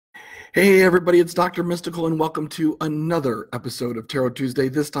Hey everybody, it's Dr. Mystical and welcome to another episode of Tarot Tuesday,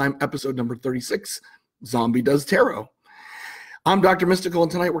 this time episode number 36, Zombie Does Tarot. I'm Dr. Mystical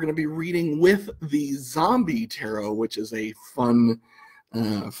and tonight we're going to be reading with the Zombie Tarot, which is a fun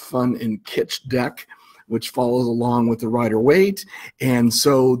and kitsch deck, which follows along with the Rider-Waite. And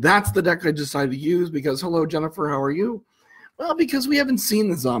so that's the deck I decided to use because, hello Jennifer, how are you? Well, because we haven't seen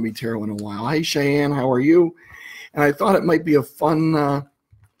the Zombie Tarot in a while. Hey Cheyenne, how are you? And I thought it might be a fun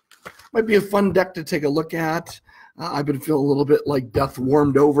deck to take a look at. I've been feeling a little bit like death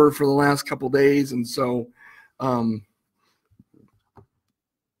warmed over for the last couple days, and so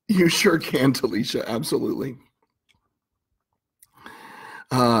you sure can, Talisha, absolutely.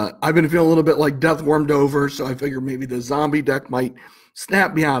 I've been feeling a little bit like death warmed over, so I figured maybe the zombie deck might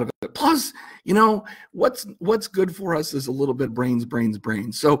snap me out of it. Plus, you know, what's good for us is a little bit brains.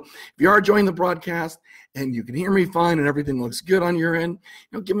 So if you are enjoying the broadcast and you can hear me fine and everything looks good on your end,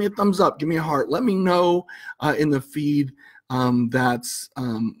 you know, give me a thumbs up, give me a heart. Let me know in the feed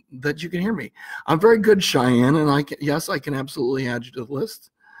that you can hear me. I'm very good, Cheyenne, and I can absolutely add you to the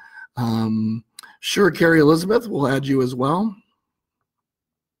list. Sure, Carrie Elizabeth, we'll add you as well.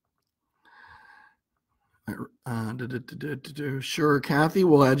 Sure, Kathy,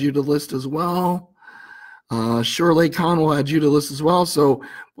 we'll add you to the list as well. Sure, Laycon, will add you to the list as well. So,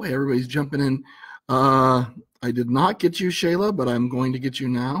 boy, everybody's jumping in. I did not get you, Shayla, but I'm going to get you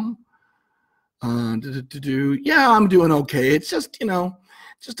now. Yeah, I'm doing okay. It's just, you know,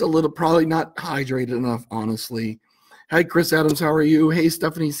 just a little, probably not hydrated enough, honestly. Hi, Chris Adams, how are you? Hey,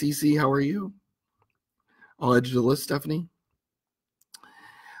 Stephanie CC, how are you? I'll add you to the list, Stephanie.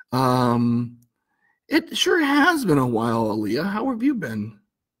 It sure has been a while, Aaliyah. How have you been?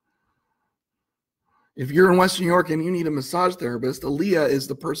 If you're in Western New York and you need a massage therapist, Aaliyah is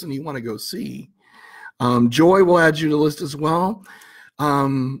the person you want to go see. Joy will add you to the list as well.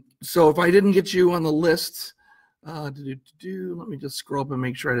 So if I didn't get you on the list, let me just scroll up and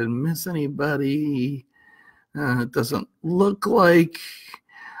make sure I didn't miss anybody. It doesn't look like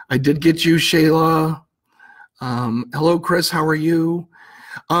I did get you, Shayla. Hello, Chris. How are you?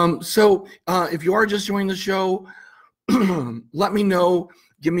 So if you are just joining the show, let me know.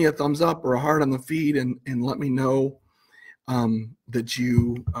 Give me a thumbs up or a heart on the feed and let me know that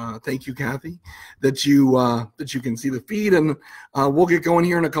you, thank you, Kathy, that you can see the feed, and we'll get going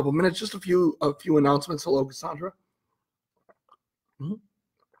here in a couple minutes. Just a few announcements. Hello, Cassandra.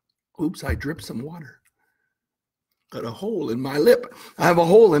 Oops, I dripped some water. Got a hole in my lip. I have a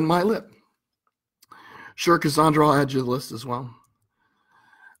hole in my lip. Sure, Cassandra, I'll add you to the list as well.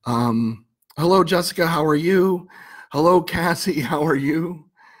 Hello, Jessica, how are you? Hello, Cassie, how are you?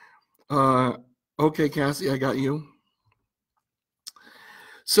 Okay, Cassie, I got you.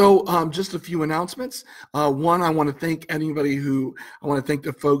 So just a few announcements. One, I want to thank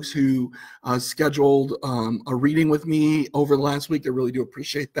the folks who scheduled a reading with me over the last week. I really do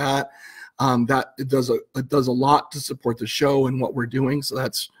appreciate that. It does a lot to support the show and what we're doing. So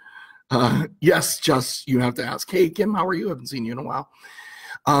that's, yes, just, you have to ask, hey, Kim, how are you? I haven't seen you in a while.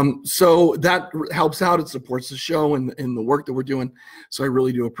 So that helps out. It supports the show and the work that we're doing. So I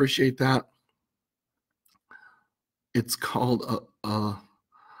really do appreciate that. It's called a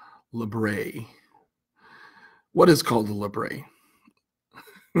Libre. What is called a Libre?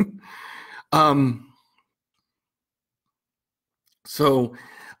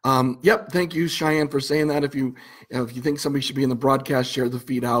 Yep, thank you, Cheyenne, for saying that. If you think somebody should be in the broadcast, share the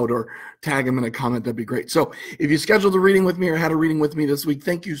feed out or tag them in a comment, that'd be great. So if you scheduled a reading with me or had a reading with me this week,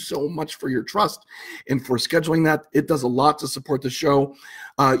 thank you so much for your trust and for scheduling that. It does a lot to support the show.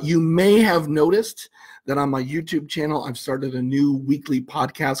 You may have noticed that on my YouTube channel, I've started a new weekly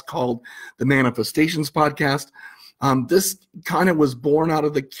podcast called the Manifestations Podcast. This kind of was born out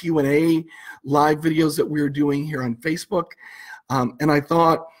of the Q&A live videos that we were doing here on Facebook. And I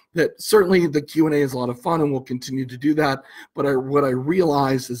thought that certainly the Q&A is a lot of fun and we'll continue to do that. But what I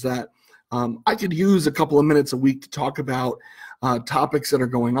realized is that I could use a couple of minutes a week to talk about topics that are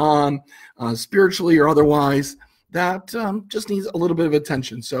going on spiritually or otherwise that just needs a little bit of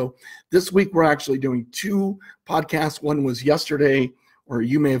attention. So this week we're actually doing two podcasts. One was yesterday, or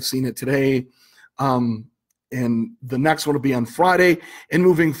you may have seen it today. And the next one will be on Friday, and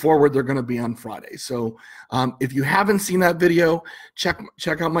moving forward, they're going to be on Friday. So if you haven't seen that video, check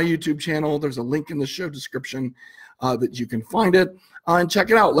out my YouTube channel. There's a link in the show description that you can find it, and check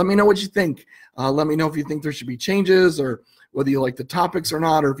it out. Let me know what you think. Let me know if you think there should be changes or whether you like the topics or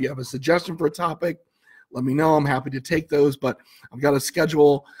not, or if you have a suggestion for a topic. Let me know. I'm happy to take those, but I've got a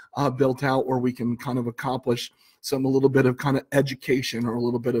schedule built out where we can kind of accomplish a little bit of kind of education or a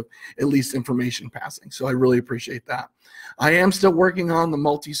little bit of at least information passing. So I really appreciate that. I am still working on the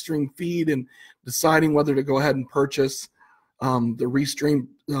multi-stream feed and deciding whether to go ahead and purchase the Restream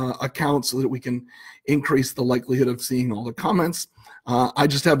account so that we can increase the likelihood of seeing all the comments. I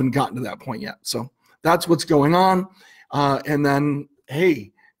just haven't gotten to that point yet. So that's what's going on. And then,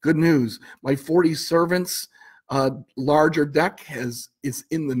 hey, good news. My 40 servants larger deck is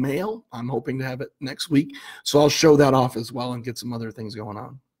in the mail. I'm hoping to have it next week. So I'll show that off as well and get some other things going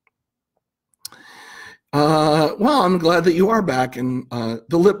on. Well, I'm glad that you are back. And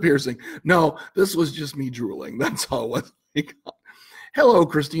the lip piercing. No, this was just me drooling. That's all it was. Hello,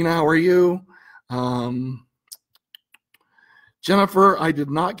 Christina. How are you? Jennifer, I did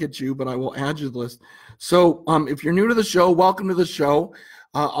not get you, but I will add you to the list. So if you're new to the show, welcome to the show.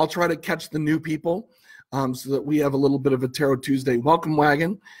 I'll try to catch the new people so that we have a little bit of a Tarot Tuesday welcome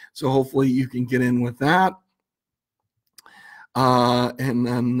wagon. So hopefully you can get in with that. And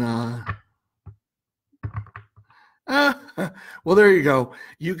then, well, there you go.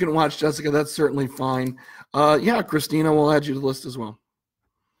 You can watch Jessica. That's certainly fine. Yeah, Christina, we'll add you to the list as well.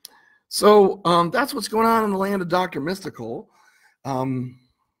 So that's what's going on in the land of Dr. Mystical.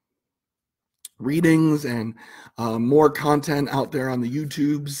 Readings and more content out there on the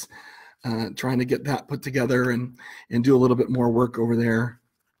YouTubes, trying to get that put together and do a little bit more work over there.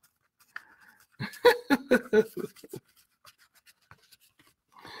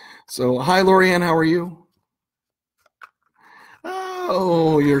 So, hi, Lorianne, how are you?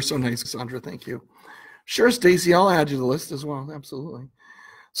 Oh, you're so nice, Cassandra. Thank you. Sure, Stacy, I'll add you to the list as well. Absolutely.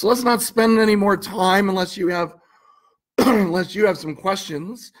 So let's not spend any more time unless you have unless you have some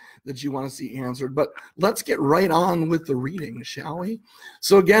questions that you want to see answered. But let's get right on with the reading, shall we?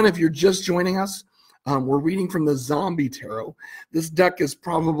 So again, if you're just joining us, we're reading from the Zombie Tarot. This deck is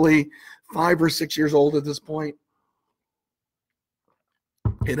probably 5 or 6 years old at this point.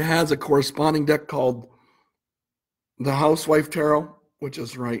 It has a corresponding deck called the Housewife Tarot, which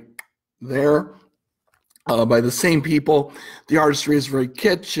is right there, by the same people. The artistry is very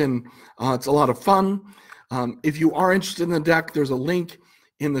kitsch, and it's a lot of fun. If you are interested in the deck, there's a link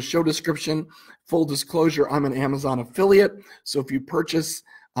in the show description. Full disclosure, I'm an Amazon affiliate, so if you purchase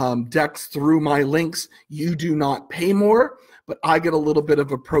decks through my links, you do not pay more, but I get a little bit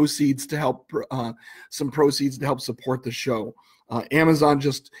of a proceeds to help, some proceeds to help support the show. Amazon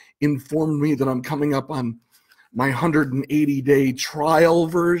just informed me that I'm coming up on my 180-day trial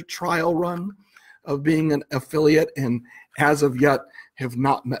run of being an affiliate, and as of yet have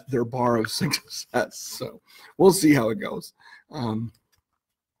not met their bar of success. So we'll see how it goes.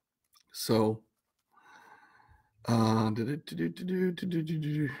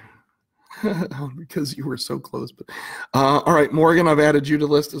 Because you were so close. But all right, Morgan, I've added you to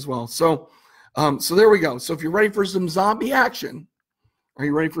the list as well. So there we go. So if you're ready for some zombie action, are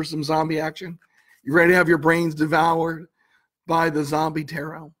you ready for some zombie action? You ready to have your brains devoured by the Zombie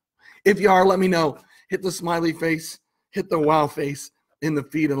Tarot? If you are, let me know. Hit the smiley face, hit the wow face in the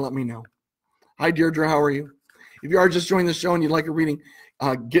feed, and let me know. Hi, Deirdre. How are you? If you are just joining the show and you'd like a reading,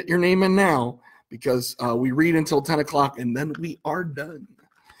 get your name in now, because we read until 10 o'clock, and then we are done.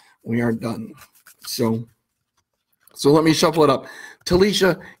 We are done. So let me shuffle it up.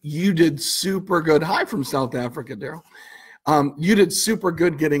 Talisha, you did super good. Hi from South Africa, Daryl. You did super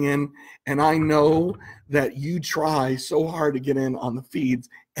good getting in, and I know that you try so hard to get in on the feeds,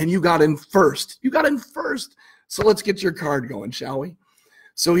 and you got in first. You got in first. So let's get your card going, shall we?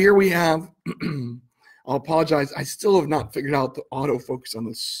 So here we have, I'll apologize, I still have not figured out the autofocus on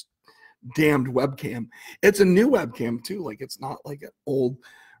this damned webcam. It's a new webcam too, like it's not like an old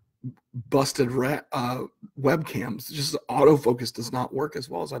busted webcams. Just the autofocus does not work as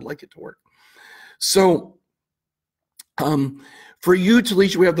well as I'd like it to work. So for you,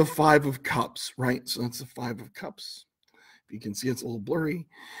 Talisha, we have the 5 of Cups, right? So that's the 5 of Cups. If you can see, it's a little blurry.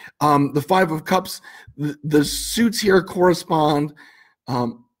 The 5 of Cups, the suits here correspond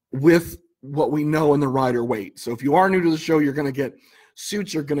with what we know in the Rider-Waite. So if you are new to the show, you're going to get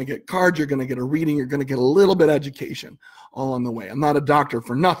suits, you're going to get cards, you're going to get a reading, you're going to get a little bit of education all on the way. I'm not a doctor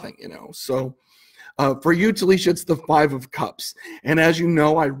for nothing, you know. So for you, Talisha, it's the 5 of Cups. And as you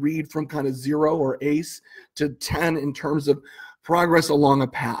know, I read from kind of 0 or ace to 10 in terms of progress along a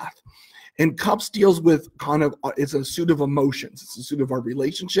path. And Cups deals with kind of, it's a suit of emotions. It's a suit of our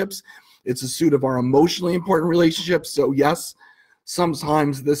relationships. It's a suit of our emotionally important relationships. So yes,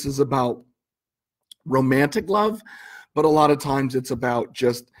 sometimes this is about romantic love, but a lot of times it's about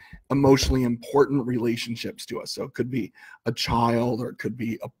just emotionally important relationships to us. So it could be a child, or it could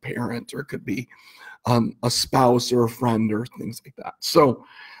be a parent, or it could be a spouse or a friend or things like that. So,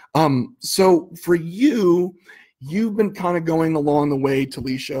 so for you, you've been kind of going along the way,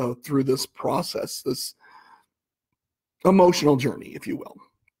 Talisha, through this process, this emotional journey, if you will.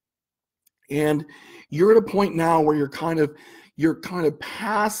 And you're at a point now where you're kind of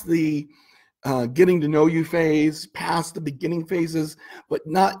past the getting to know you phase, past the beginning phases, but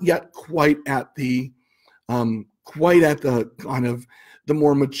not yet quite at the kind of the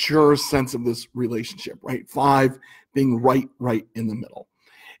more mature sense of this relationship, right? 5 being right in the middle.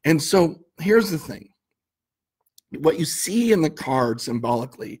 And so here's the thing. What you see in the card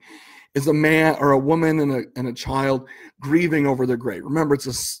symbolically is a man or a woman and a child grieving over their grave. Remember,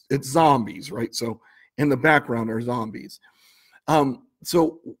 it's zombies, right? So in the background are zombies.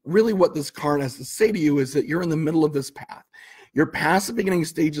 So really what this card has to say to you is that you're in the middle of this path. You're past the beginning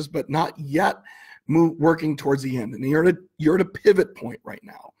stages, but not yet working towards the end. And you're at a pivot point right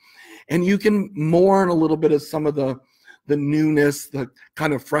now. And you can mourn a little bit of some of the newness, the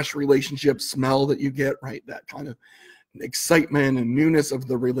kind of fresh relationship smell that you get, right? That kind of excitement and newness of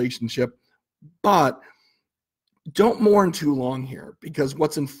the relationship. But don't mourn too long here, because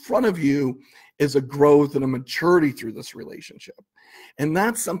what's in front of you is a growth and a maturity through this relationship. And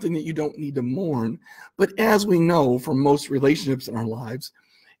that's something that you don't need to mourn. But as we know from most relationships in our lives,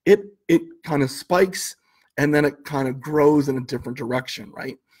 it kind of spikes and then it kind of grows in a different direction,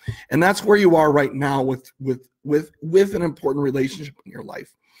 right? And that's where you are right now with an important relationship in your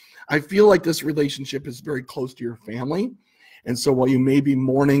life. I feel like this relationship is very close to your family. And so while you may be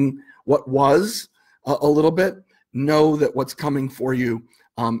mourning what was a little bit, know that what's coming for you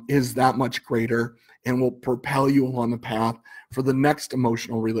is that much greater and will propel you along the path for the next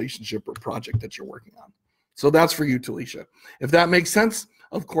emotional relationship or project that you're working on. So that's for you, Talisha. If that makes sense,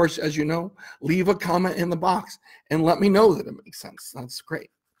 of course, as you know, leave a comment in the box and let me know that it makes sense. That's great.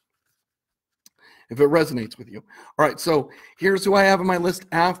 If it resonates with you. All right, so here's who I have on my list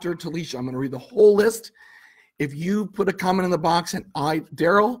after Talisha. I'm going to read the whole list. If you put a comment in the box and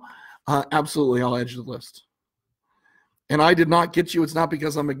Daryl, absolutely, I'll add you to the list. And I did not get you. It's not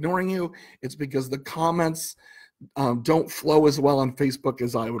because I'm ignoring you. It's because the comments don't flow as well on Facebook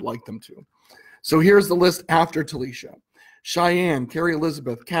as I would like them to. So here's the list after Talisha. Cheyenne, Carrie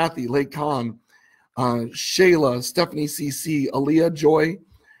Elizabeth, Kathy, Lake Khan, Shayla, Stephanie CC, Aaliyah, Joy,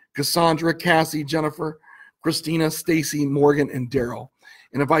 Cassandra, Cassie, Jennifer, Christina, Stacy, Morgan, and Daryl.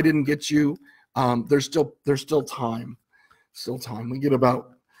 And if I didn't get you, there's still time. Still time. We get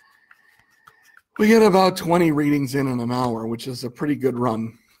about 20 readings in an hour, which is a pretty good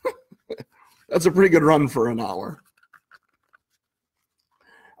run. That's a pretty good run for an hour.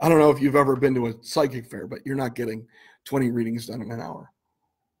 I don't know if you've ever been to a psychic fair, but you're not getting 20 readings done in an hour.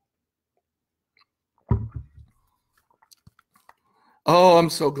 Oh, I'm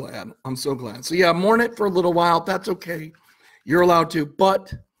so glad. I'm so glad. So yeah, mourn it for a little while. That's okay. You're allowed to,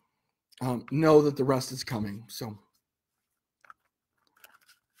 but know that the rest is coming. So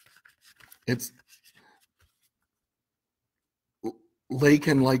it's lake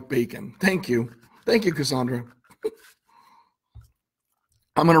and like bacon. Thank you. Thank you, Cassandra.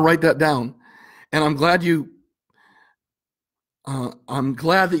 I'm going to write that down. And I'm glad that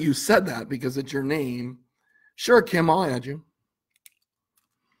you said that because it's your name. Sure, Kim, I'll add you.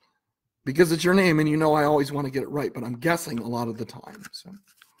 Because it's your name and you know I always want to get it right, but I'm guessing a lot of the time. So,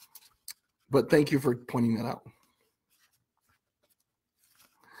 but thank you for pointing that out.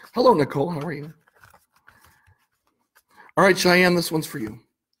 Hello, Nicole. How are you? All right, Cheyenne, this one's for you.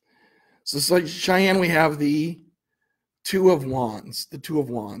 So Cheyenne, we have the Two of Wands, the Two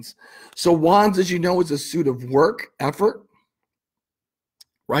of Wands. So wands, as you know, is a suit of work, effort,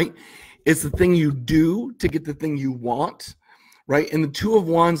 right? It's the thing you do to get the thing you want, right? And the Two of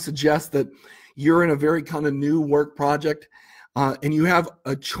Wands suggests that you're in a very kind of new work project and you have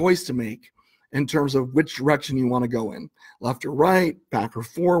a choice to make in terms of which direction you want to go in, left or right, back or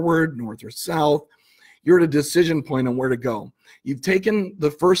forward, north or south. You're at a decision point on where to go. You've taken the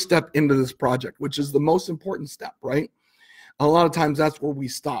first step into this project, which is the most important step, right? A lot of times that's where we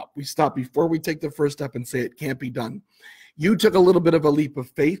stop. We stop before we take the first step and say it can't be done. You took a little bit of a leap of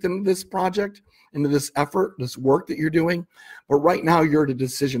faith into this project, into this effort, this work that you're doing, but right now you're at a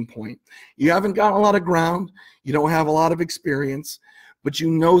decision point. You haven't got a lot of ground. You don't have a lot of experience, but you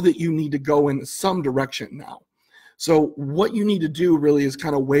know that you need to go in some direction now. So what you need to do really is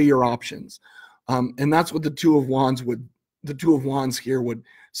kind of weigh your options. And that's what the Two of Wands here would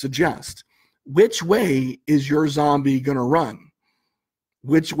suggest. Which way is your zombie going to run?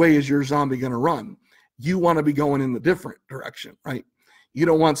 Which way is your zombie going to run? You want to be going in the different direction, right? You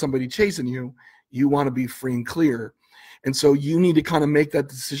don't want somebody chasing you. You want to be free and clear. And so you need to kind of make that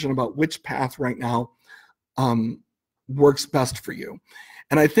decision about which path right now works best for you.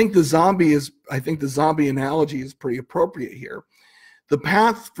 And I think the zombie analogy is pretty appropriate here. The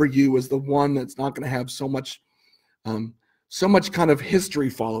path for you is the one that's not going to have so much kind of history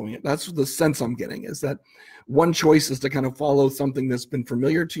following it. That's the sense I'm getting, is that one choice is to kind of follow something that's been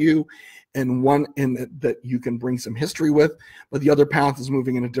familiar to you, and that you can bring some history with, but the other path is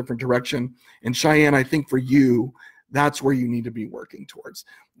moving in a different direction. And Cheyenne, I think for you, that's where you need to be working towards.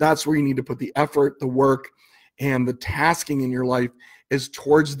 That's where you need to put the effort, the work, and the tasking in your life is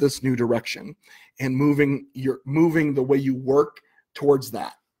towards this new direction, and moving the way you work towards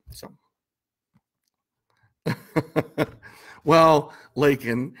that. So well,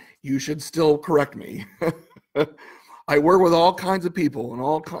 Lakin, you should still correct me. I work with all kinds of people and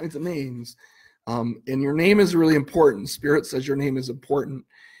all kinds of names, and your name is really important. Spirit says your name is important,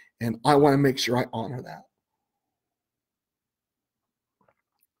 and I want to make sure I honor that.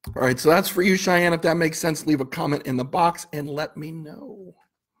 All right, so that's for you, Cheyenne. If that makes sense, leave a comment in the box and let me know.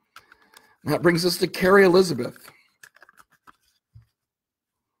 That brings us to Carrie Elizabeth.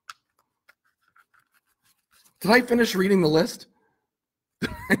 Did I finish reading the list?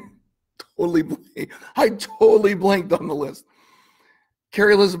 I totally blanked on the list.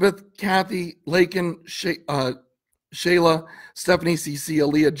 Carrie Elizabeth, Kathy, Lakin, Shayla, Stephanie, CC,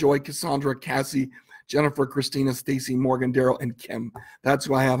 Aaliyah, Joy, Cassandra, Cassie, Jennifer, Christina, Stacy, Morgan, Daryl, and Kim. That's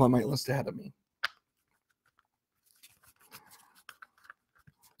who I have on my list ahead of me.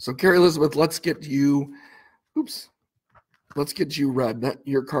 So Carrie Elizabeth, let's get you, let's get you read.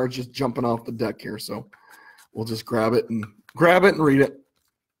 Your card's just jumping off the deck here, so we'll just grab it and read it.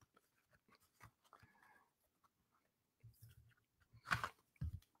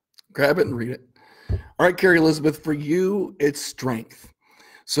 Grab it and read it. All right, Carrie Elizabeth, for you, it's strength.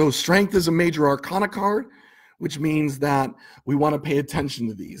 So strength is a major arcana card, which means that we want to pay attention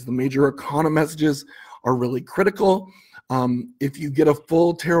to these. The major arcana messages are really critical. If you get a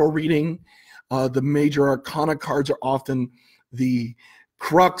full tarot reading, the major arcana cards are often the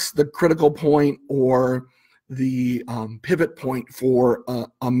crux, the critical point, or the pivot point for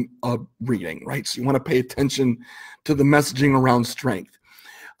a reading, right? So you want to pay attention to the messaging around strength.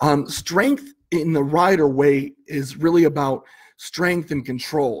 Strength in the Rider way is really about strength and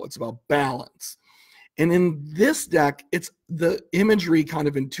control. It's about balance. And in this deck, it's the imagery kind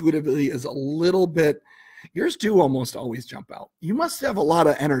of intuitively is a little bit, yours do almost always jump out. You must have a lot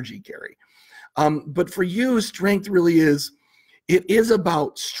of energy, Carrie. But for you, strength really is, it is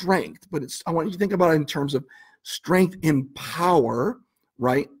about strength, but I want you to think about it in terms of strength in power,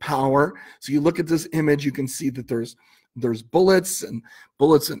 right? Power. So you look at this image, you can see that there's bullets, and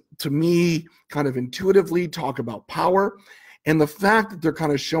to me kind of intuitively talk about power. And the fact that they're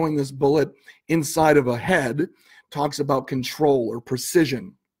kind of showing this bullet inside of a head talks about control or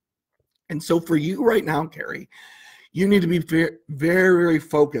precision. And so for you right now, Carrie, you need to be very, very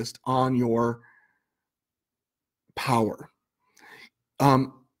focused on your power.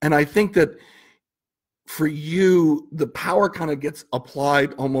 And I think that for you, the power kind of gets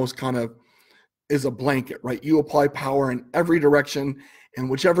applied almost kind of is a blanket, right? You apply power in every direction, and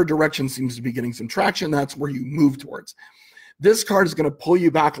whichever direction seems to be getting some traction, that's where you move towards. This card is going to pull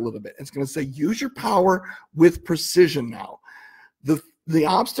you back a little bit. It's going to say, use your power with precision now. The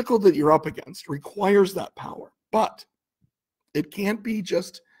obstacle that you're up against requires that power, but it can't be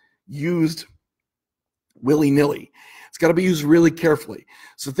just used willy-nilly. It's got to be used really carefully.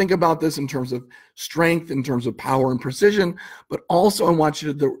 So think about this in terms of strength, in terms of power and precision, but also I want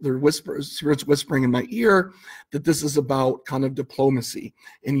you to, Spirit's whispering in my ear that this is about kind of diplomacy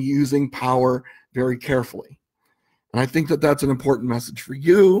and using power very carefully. And I think that that's an important message for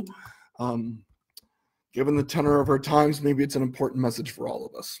you. Given the tenor of our times, maybe it's an important message for all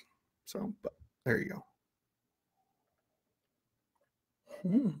of us. So, but there you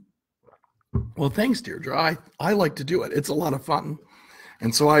go. Well, thanks, Deirdre. I like to do it. It's a lot of fun.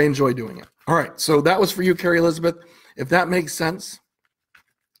 And so I enjoy doing it. All right. So that was for you, Carrie Elizabeth. If that makes sense,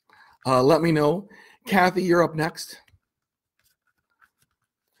 let me know. Kathy, you're up next.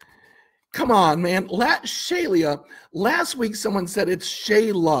 Come on, man. Shaylia. Last week, someone said it's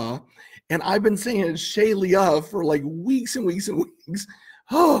Shayla, and I've been saying it's Shaylia for like weeks and weeks and weeks.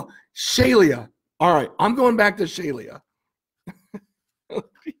 Oh, Shaylia. All right. I'm going back to Shaylia.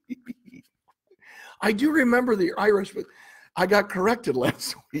 I do remember the Irish, but I got corrected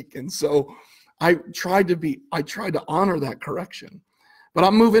last week, and so I tried to honor that correction. But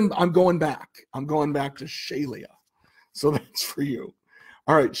I'm going back. I'm going back to Shaylia. So that's for you.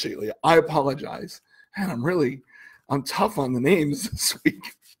 All right, Shaylia, I apologize. Man, I'm tough on the names this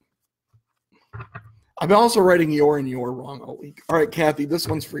week. I'm also writing your and your wrong all week. All right, Kathy, this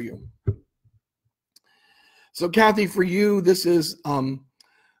one's for you. So Kathy, for you, this is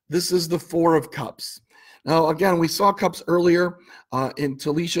this is the Four of Cups. Now, again, we saw cups earlier in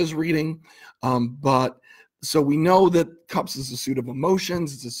Talisha's reading, but so we know that cups is a suit of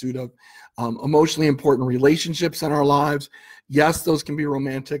emotions. It's a suit of emotionally important relationships in our lives. Yes, those can be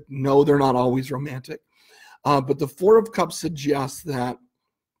romantic. No, they're not always romantic. But the Four of Cups suggests that,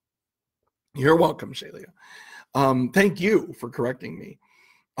 you're welcome, Shalia. Thank you for correcting me.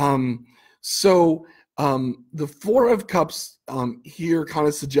 The Four of Cups here kind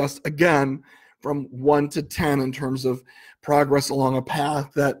of suggests, again, from 1 to 10 in terms of progress along a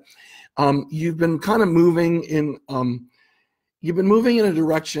path that you've been kind of moving in, you've been moving in a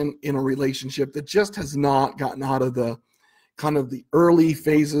direction in a relationship that just has not gotten out of the kind of the early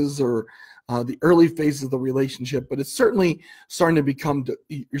phases or the early phases of the relationship, but it's certainly starting to become,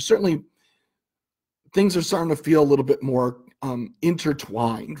 things are starting to feel a little bit more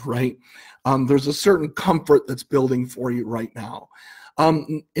intertwined, right? There's a certain comfort that's building for you right now.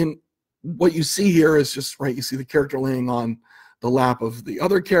 And what you see here is just, right, you see the character laying on the lap of the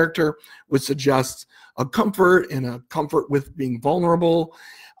other character, which suggests a comfort and a comfort with being vulnerable.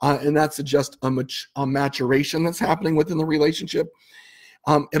 And that suggests a maturation that's happening within the relationship.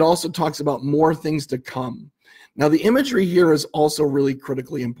 It also talks about more things to come. Now, the imagery here is also really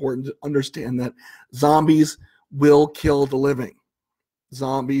critically important to understand that zombies will kill the living.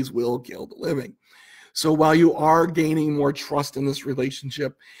 Zombies will kill the living. So while you are gaining more trust in this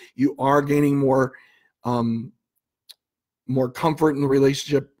relationship, you are gaining more comfort in the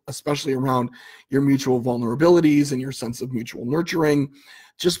relationship, especially around your mutual vulnerabilities and your sense of mutual nurturing.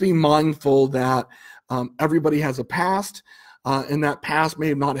 Just be mindful that everybody has a past, and that past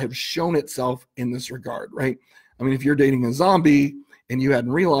may not have shown itself in this regard, right? I mean, if you're dating a zombie and you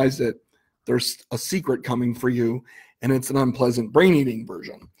hadn't realized it, there's a secret coming for you, and it's an unpleasant brain-eating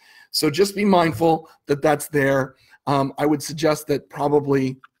version. So just be mindful that that's there. I would suggest that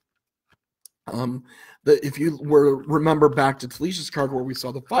probably that if you remember back to Talisha's card where we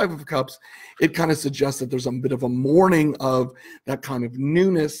saw the Five of Cups, it kind of suggests that there's a bit of a mourning of that kind of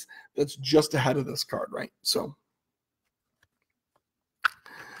newness that's just ahead of this card, right? So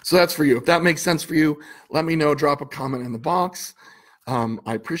that's for you. If that makes sense for you, let me know. Drop a comment in the box.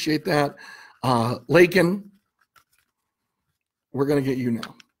 I appreciate that. Lakin, we're going to get you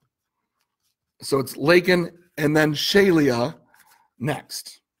now. So it's Lakin and then Shalia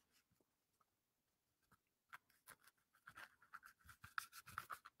next.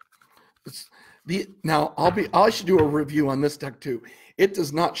 Now I should do a review on this deck too. It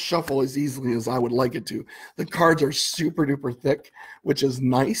does not shuffle as easily as I would like it to. The cards are super duper thick, which is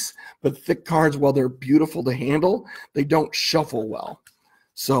nice, but thick cards, while they're beautiful to handle, they don't shuffle well.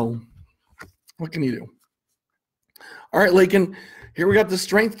 So what can you do? All right, Lakin, here we got the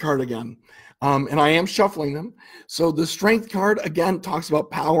Strength card again. And I am shuffling them. So the Strength card, again, talks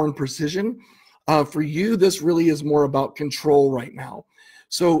about power and precision. For you, this really is more about control right now.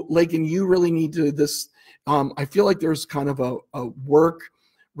 So, Lakin, you really need to I feel like there's kind of a work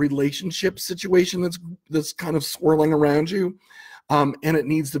relationship situation that's kind of swirling around you. And it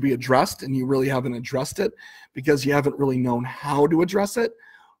needs to be addressed, and you really haven't addressed it because you haven't really known how to address it.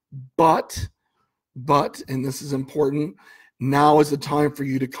 But, and this is important, now is the time for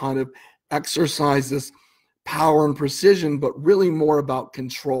you to kind of exercise this power and precision, but really more about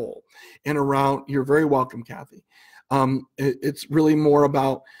control and around, you're very welcome, Kathy. It's really more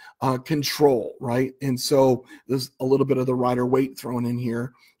about control, right? And so there's a little bit of the Rider-Waite thrown in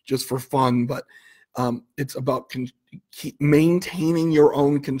here just for fun, but it's about keep maintaining your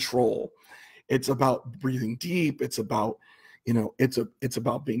own control. It's about breathing deep. It's about, it's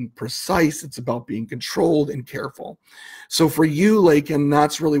about being precise. It's about being controlled and careful. So for you, Lakin,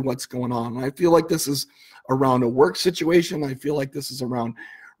 that's really what's going on. I feel like this is around a work situation. I feel like this is around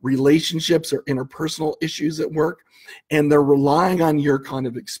relationships or interpersonal issues at work, and they're relying on your kind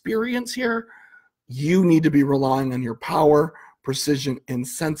of experience here. You need to be relying on your power, precision, and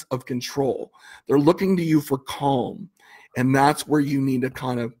sense of control. They're looking to you for calm, and that's where you need to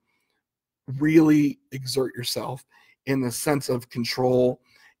kind of really exert yourself in the sense of control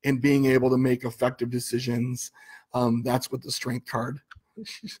and being able to make effective decisions. That's what the Strength card.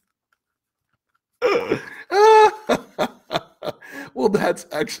 Well, that's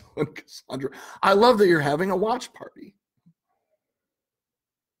excellent, Cassandra. I love that you're having a watch party.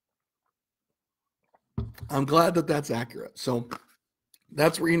 I'm glad that that's accurate. So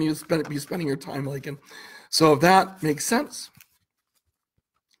that's where you need to be spending your time, Lakin. So if that makes sense,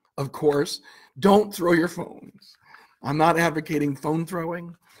 of course, don't throw your phones. I'm not advocating phone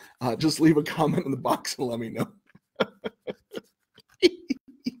throwing. Just leave a comment in the box and let me know.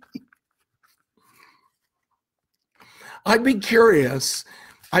 I'd be curious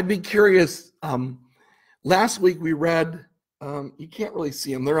I'd be curious. Last week we read, you can't really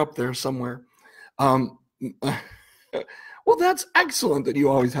see them. They're up there somewhere. Well, that's excellent that you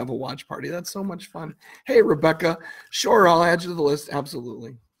always have a watch party. That's so much fun. Hey, Rebecca. Sure, I'll add you to the list.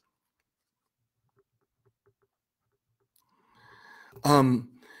 Absolutely.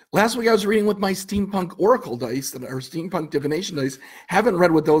 Last week I was reading with my Steampunk Oracle dice, or Steampunk Divination dice. Haven't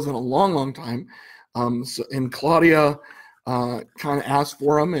read with those in a long, long time. And Claudia kind of asked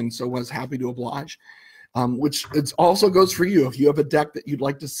for them, and so was happy to oblige. Which it also goes for you. If you have a deck that you'd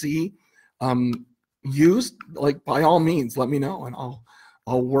like to see used, like by all means, let me know, and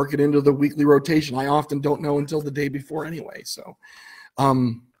I'll work it into the weekly rotation. I often don't know until the day before anyway. So,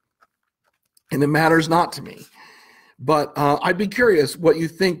 and it matters not to me. But I'd be curious what you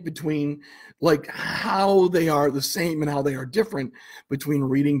think between, like, how they are the same and how they are different between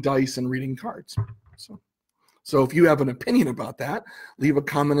reading dice and reading cards. So if you have an opinion about that, leave a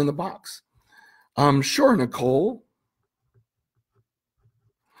comment in the box. Sure, Nicole.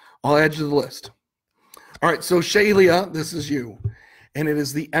 I'll add you to the list. All right, so Shaylia, this is you, and it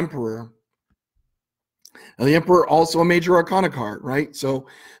is the Emperor. Now, the Emperor, also a major arcana card, right? So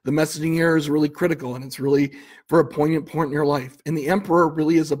the messaging here is really critical, and it's really for a poignant point in your life. And the Emperor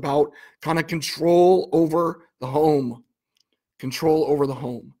really is about kind of control over the home. Control over the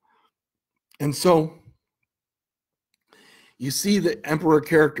home. And so you see the Emperor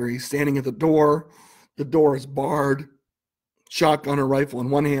character. He's standing at the door. The door is barred. Shotgun or rifle in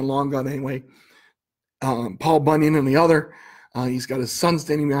one hand, long gun anyway. Paul Bunyan in the other. He's got his son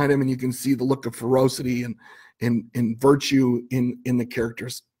standing behind him, and you can see the look of ferocity and virtue in the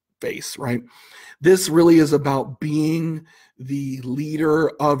character's face, right? This really is about being the leader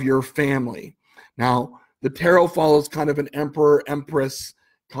of your family. Now, the tarot follows kind of an emperor-empress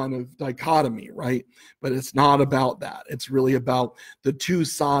kind of dichotomy, right? But it's not about that. It's really about the two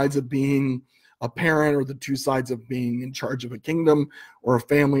sides of being a parent, or the two sides of being in charge of a kingdom or a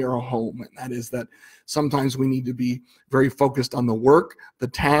family or a home. And that is that sometimes we need to be very focused on the work, the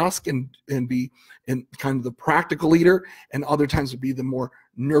task, and be in kind of the practical leader, and other times to be the more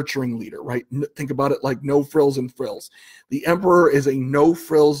nurturing leader, right? Think about it like no frills and frills. The Emperor is a no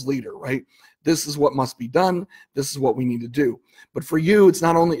frills leader, right? This is what must be done. This is what we need to do. But for you, it's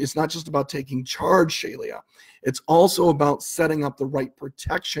not just about taking charge, Shaylia. It's also about setting up the right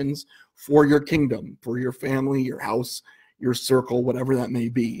protections for your kingdom, for your family, your house, your circle, whatever that may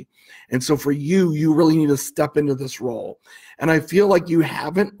be. And so for you, you really need to step into this role. And I feel like you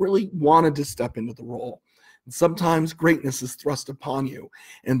haven't really wanted to step into the role. And sometimes greatness is thrust upon you.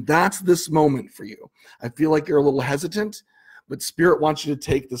 And that's this moment for you. I feel like you're a little hesitant, but Spirit wants you to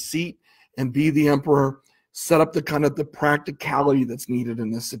take the seat and be the Emperor. Set up the kind of the practicality that's needed in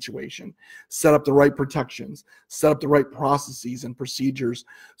this situation. Set up the right protections. Set up the right processes and procedures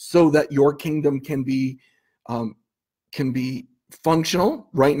so that your kingdom can be functional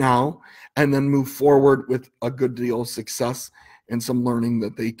right now, and then move forward with a good deal of success and some learning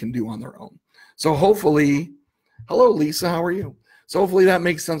that they can do on their own. So hopefully, hello Lisa, how are you? So hopefully that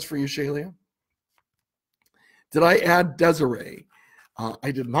makes sense for you, Shaylia. Did I add Desiree?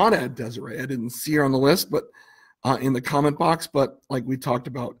 I did not add Desiree. I didn't see her on the list, but in the comment box. But like we talked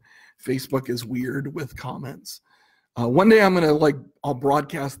about, Facebook is weird with comments. One day I'm I'll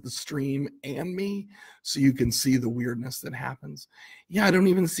broadcast the stream and me, so you can see the weirdness that happens. Yeah, I don't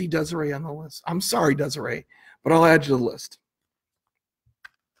even see Desiree on the list. I'm sorry, Desiree, but I'll add you to the list.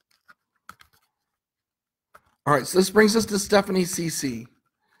 All right, so this brings us to Stephanie CC.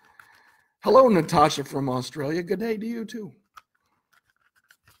 Hello, Natasha from Australia. Good day to you too.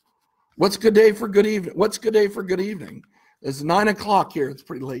 What's good day for good evening? What's good day for good evening? It's 9 o'clock here. It's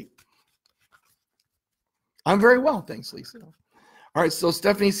pretty late. I'm very well, thanks, Lisa. All right, so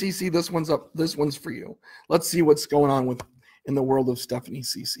Stephanie CC, this one's up. This one's for you. Let's see what's going on in the world of Stephanie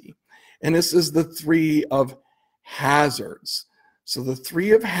CC. And this is the Three of Hazards. So the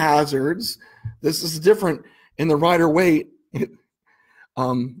Three of Hazards. This is different in the Rider-Waite.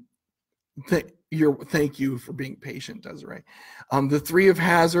 Thank you for being patient, Desiree. The Three of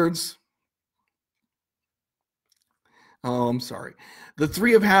Hazards. Oh, I'm sorry. The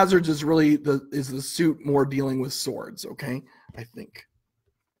Three of Hazards is really the suit more dealing with swords, okay? I think.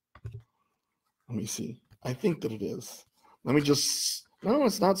 Let me see. I think that it is. Let me just, no,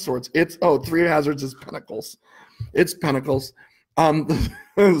 it's not swords. It's, Three of Hazards is pentacles. It's pentacles.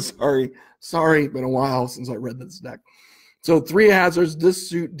 Sorry, been a while since I read this deck. So Three of Hazards, this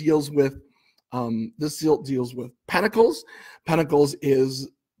suit deals with pentacles. Pentacles is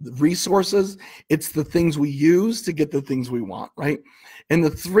the resources. It's the things we use to get the things we want, right? And the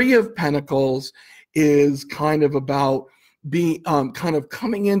Three of Pentacles is kind of about be kind of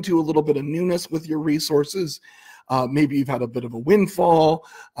coming into a little bit of newness with your resources. Maybe you've had a bit of a windfall.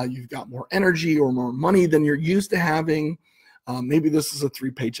 You've got more energy or more money than you're used to having. Maybe this is a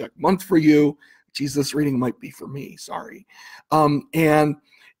 3-paycheck month for you. Geez, this reading might be for me. Sorry. And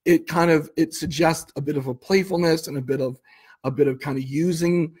it suggests a bit of a playfulness and a bit of kind of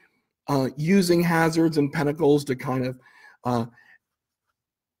using hazards and pentacles to kind of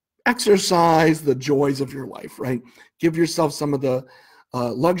exercise the joys of your life, right? Give yourself some of the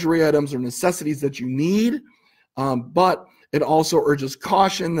luxury items or necessities that you need, but it also urges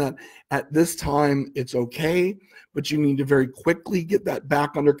caution that at this time it's okay, but you need to very quickly get that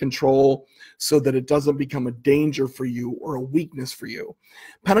back under control so that it doesn't become a danger for you or a weakness for you.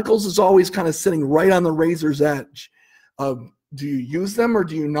 Pentacles is always kind of sitting right on the razor's edge of, do you use them or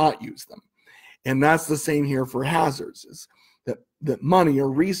do you not use them? And that's the same here for hazards, is that money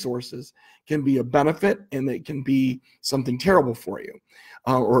or resources can be a benefit and they can be something terrible for you,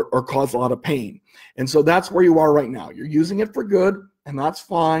 or cause a lot of pain. And so that's where you are right now. You're using it for good, and that's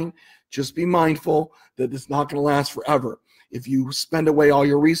fine. Just be mindful that it's not going to last forever. If you spend away all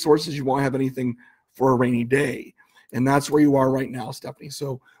your resources, you won't have anything for a rainy day. And that's where you are right now, Stephanie.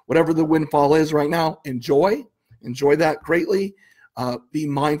 So whatever the windfall is right now, enjoy that greatly. Be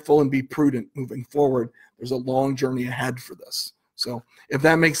mindful and be prudent moving forward. There's a long journey ahead for this. So if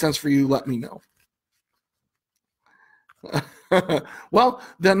that makes sense for you, let me know. Well,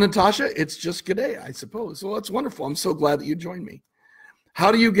 then, Natasha, it's just good day, I suppose. Well, it's wonderful. I'm so glad that you joined me.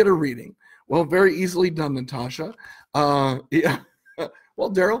 How do you get a reading? Well, very easily done, Natasha. Yeah.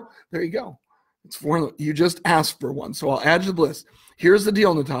 Well, Daryl, there you go. You just asked for one, so I'll add you to the list. Here's the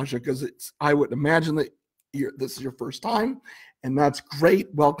deal, Natasha, because I would imagine that this is your first time, and that's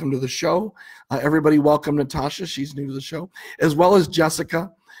great. Welcome to the show. Everybody, welcome Natasha. She's new to the show, as well as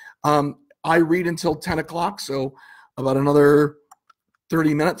Jessica. I read until 10 o'clock, so about another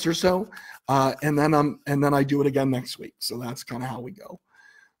 30 minutes or so, and then I do it again next week. So that's kind of how we go.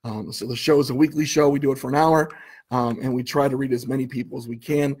 So the show is a weekly show. We do it for an hour, and we try to read as many people as we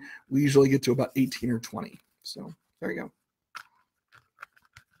can. We usually get to about 18 or 20. So there you go.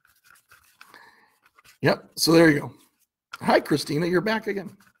 Yep. So there you go. Hi, Christina. You're back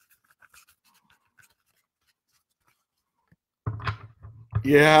again.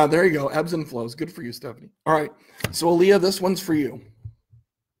 Yeah, there you go. Ebbs and flows. Good for you, Stephanie. All right. So, Aaliyah, this one's for you.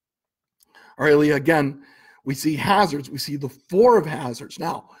 All right, Aaliyah, again, we see hazards. We see the 4 of hazards.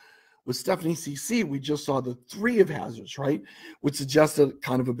 Now, with Stephanie CC, we just saw the 3 of hazards, right? Which suggested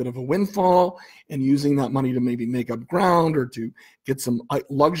kind of a bit of a windfall and using that money to maybe make up ground or to get some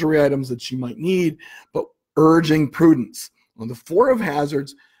luxury items that she might need, but urging prudence. Well, the 4 of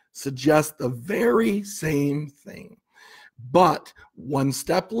hazards suggests the very same thing, but one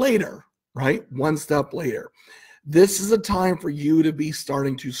step later, right? One step later. This is a time for you to be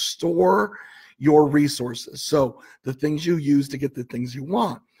starting to store your resources. So the things you use to get the things you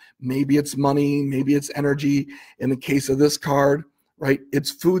want. Maybe it's money, maybe it's energy. In the case of this card, right, it's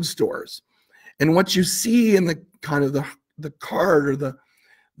food stores. And what you see in the kind of the card or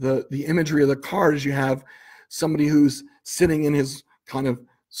the imagery of the card is you have somebody who's sitting in his kind of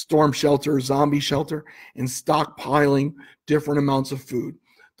storm shelter, zombie shelter, and stockpiling different amounts of food.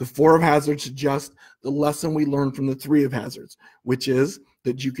 The 4 of hazards suggests the lesson we learned from the 3 of hazards, which is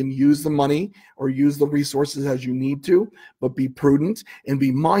that you can use the money or use the resources as you need to, but be prudent and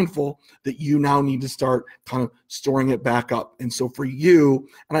be mindful that you now need to start kind of storing it back up. And so for you,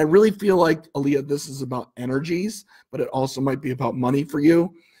 and I really feel like, Aaliyah, this is about energies, but it also might be about money for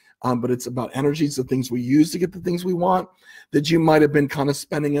you. But it's about energies, the things we use to get the things we want, that you might have been kind of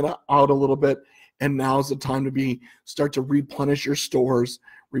spending it out a little bit. And now's the time to start to replenish your stores,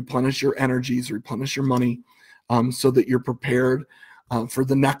 replenish your energies, replenish your money, so that you're prepared for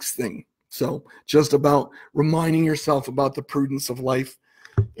the next thing. So just about reminding yourself about the prudence of life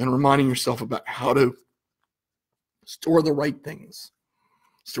and reminding yourself about how to store the right things.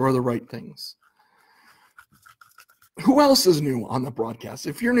 Store the right things. Who else is new on the broadcast?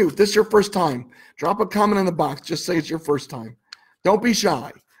 If you're new, if this is your first time, drop a comment in the box. Just say it's your first time. Don't be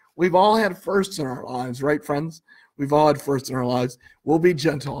shy. We've all had firsts in our lives, right, friends? We've all had firsts in our lives. We'll be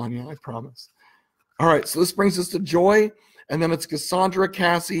gentle on you, I promise. All right, so this brings us to Joy, and then it's Cassandra,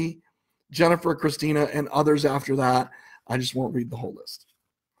 Cassie, Jennifer, Christina, and others after that. I just won't read the whole list.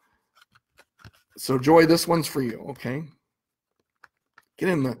 So, Joy, this one's for you, okay? Get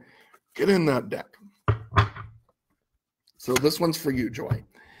in that deck. So this one's for you, Joy.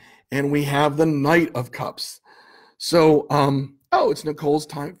 And we have the Knight of Cups. So, it's Nicole's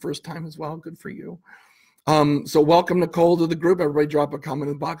first time as well. Good for you. So welcome, Nicole, to the group. Everybody drop a comment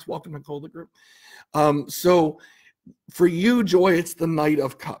in the box. Welcome, Nicole, to the group. So For you, Joy, it's the Knight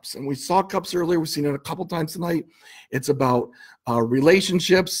of Cups. And we saw cups earlier. We've seen it a couple times tonight. It's about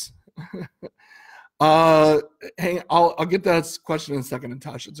relationships. Hey, I'll get that question in a second,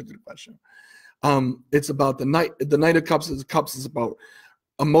 Natasha. It's a good question. It's about the Knight of Cups is about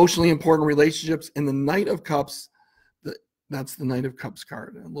emotionally important relationships. And the Knight of Cups, that's the Knight of Cups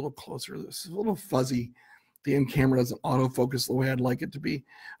card. A little closer. This is a little fuzzy. The in camera doesn't autofocus the way I'd like it to be.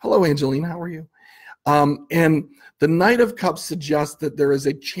 Hello, Angelina. How are you? And the Knight of Cups suggests that there is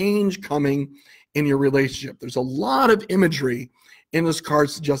a change coming in your relationship. There's a lot of imagery in this card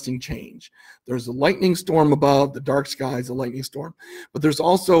suggesting change. There's a lightning storm above, the dark skies, a lightning storm, but there's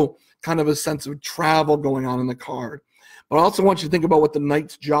also kind of a sense of travel going on in the card. But I also want you to think about what the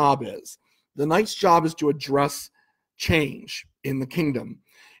Knight's job is. The Knight's job is to address change in the kingdom.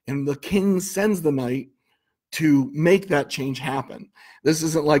 And the king sends the Knight to make that change happen. This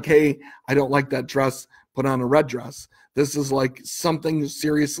isn't like, hey, I don't like that dress, put on a red dress. This is like something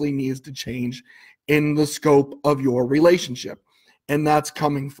seriously needs to change in the scope of your relationship. And that's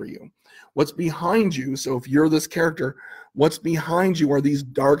coming for you. What's behind you, so if you're this character, what's behind you are these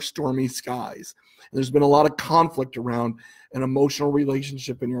dark, stormy skies. And there's been a lot of conflict around an emotional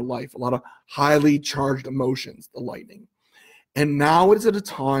relationship in your life, a lot of highly charged emotions, the lightning. And now is it a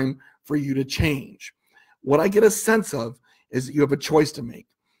time for you to change. What I get a sense of is that you have a choice to make.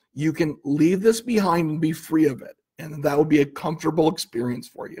 You can leave this behind and be free of it, and that would be a comfortable experience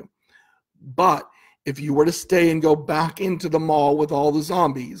for you. But if you were to stay and go back into the mall with all the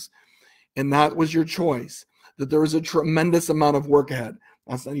zombies, and that was your choice, that there is a tremendous amount of work ahead.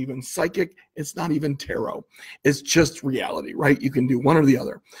 That's not even psychic. It's not even tarot. It's just reality, right? You can do one or the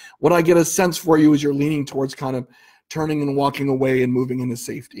other. What I get a sense for you is you're leaning towards kind of turning and walking away and moving into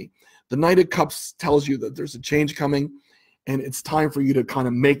safety. The Knight of Cups tells you that there's a change coming, and it's time for you to kind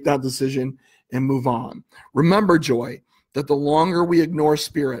of make that decision and move on. Remember, Joy, that the longer we ignore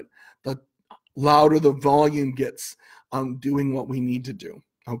spirit, the louder the volume gets on doing what we need to do,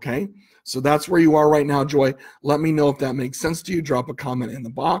 okay? So that's where you are right now, Joy. Let me know if that makes sense to you. Drop a comment in the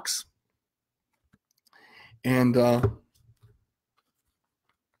box. And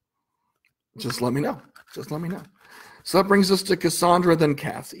just let me know. Just let me know. So that brings us to Cassandra, then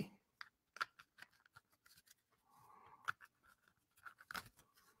Cassie.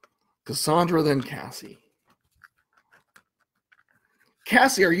 Cassandra, then Cassie.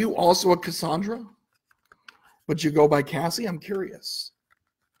 Cassie, are you also a Cassandra? But you go by Cassie? I'm curious.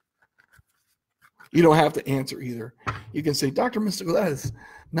 You don't have to answer either. You can say, Dr. Mystical, that is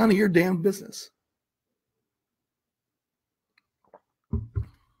none of your damn business.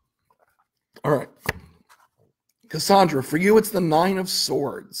 All right. Cassandra, for you, it's the Nine of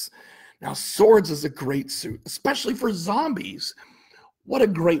Swords. Now, swords is a great suit, especially for zombies. What a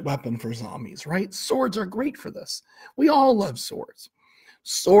great weapon for zombies, right? Swords are great for this. We all love swords.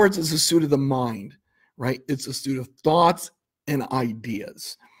 Swords is a suit of the mind, right? It's a suit of thoughts and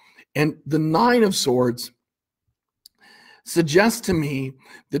ideas. And the Nine of Swords suggests to me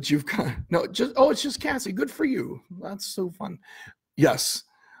that you've got, no, just, oh, it's just Cassie. Good for you. That's so fun. Yes.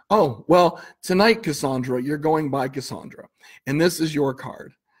 Oh, well, tonight, Cassandra, you're going by Cassandra. And this is your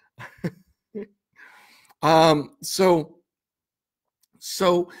card.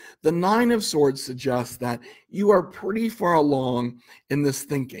 So the Nine of Swords suggests that you are pretty far along in this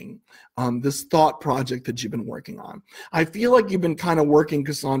thinking, this thought project that you've been working on. I feel like you've been kind of working,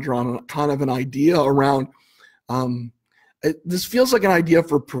 Cassandra, on kind of an idea around, this feels like an idea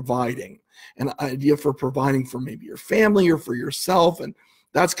for providing, an idea for providing for maybe your family or for yourself. And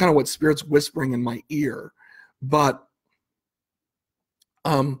that's kind of what Spirit's whispering in my ear. But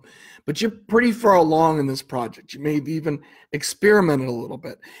you're pretty far along in this project. You may have even experimented a little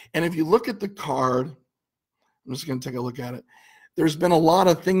bit. And if you look at the card, I'm just going to take a look at it. There's been a lot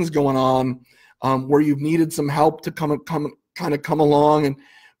of things going on where you've needed some help to come along and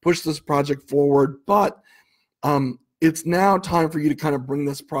push this project forward. But it's now time for you to kind of bring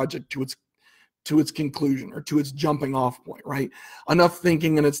this project to its conclusion, or to its jumping off point, right? Enough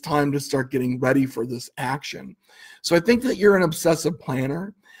thinking, and it's time to start getting ready for this action. So I think that you're an obsessive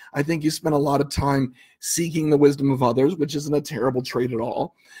planner. I think you spend a lot of time seeking the wisdom of others, which isn't a terrible trait at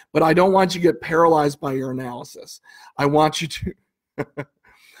all. But I don't want you to get paralyzed by your analysis. I want you to,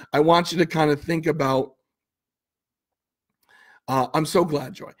 I want you to kind of think about, I'm so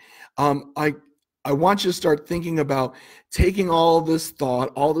glad, Joy. I want you to start thinking about taking all this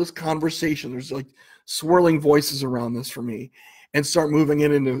thought, all this conversation, there's like swirling voices around this for me, and start moving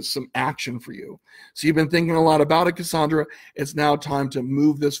it into some action for you. So you've been thinking a lot about it, Cassandra. It's now time to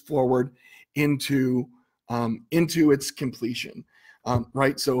move this forward into its completion.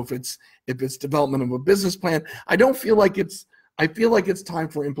 right? So if it's development of a business plan, I feel like it's time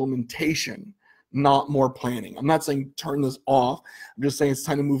for implementation, not more planning. I'm not saying turn this off. I'm just saying it's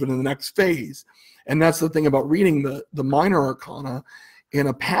time to move into the next phase. And that's the thing about reading the minor arcana in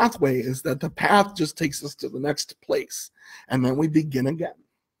a pathway, is that the path just takes us to the next place, and then we begin again.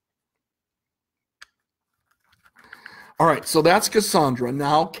 All right, so that's Cassandra.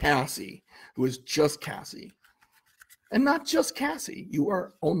 Now Cassie, who is just Cassie. And not just Cassie, you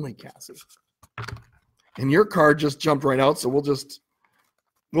are only Cassie. And your card just jumped right out, so we'll just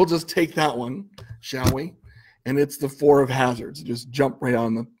take that one, shall we? And it's the Four of Hazards. Just jump right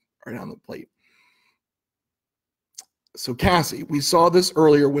on the plate. So Cassie, we saw this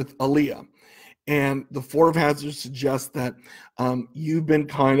earlier with Aaliyah, and the Four of Hazards suggests that you've been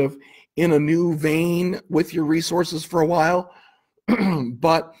kind of in a new vein with your resources for a while,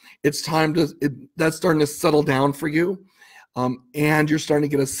 but it's time that's starting to settle down for you, and you're starting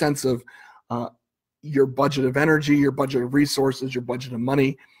to get a sense of your budget of energy, your budget of resources, your budget of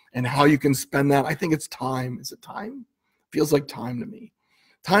money, and how you can spend that. I think it's time. Is it time? Feels like time to me.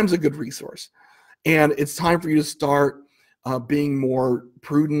 Time's a good resource. And it's time for you to start being more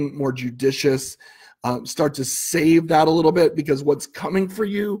prudent, more judicious, start to save that a little bit, because what's coming for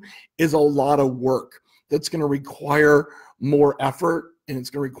you is a lot of work that's going to require more effort, and it's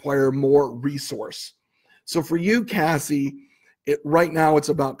going to require more resource. So for you, Cassie, right now it's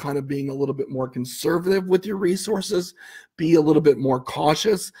about kind of being a little bit more conservative with your resources, be a little bit more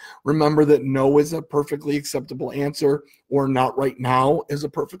cautious. Remember that no is a perfectly acceptable answer, or not right now is a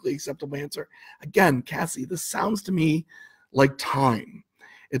perfectly acceptable answer. Again, Cassie, this sounds to me like time.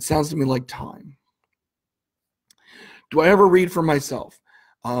 It sounds to me like time. Do I ever read for myself?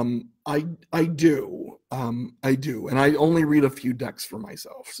 I do. I do. And I only read a few decks for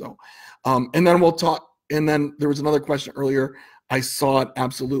myself. So, and then we'll talk. And then there was another question earlier. I saw it,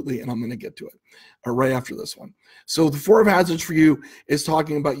 absolutely, and I'm going to get to it right after this one. So the Four of Hazards for you is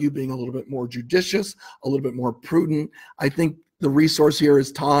talking about you being a little bit more judicious, a little bit more prudent. I think the resource here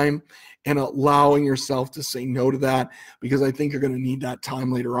is time, and allowing yourself to say no to that, because I think you're going to need that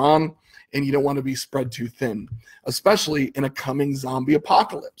time later on, and you don't want to be spread too thin, especially in a coming zombie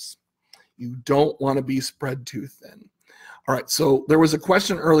apocalypse. You don't want to be spread too thin. All right, so there was a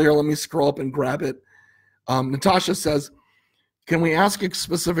question earlier. Let me scroll up and grab it. Natasha says, can we ask a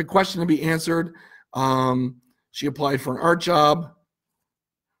specific question to be answered? She applied for an art job,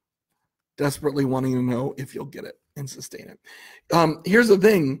 desperately wanting to know if you'll get it and sustain it. Here's the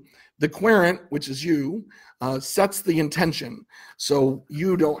thing. The querent, which is you, sets the intention. So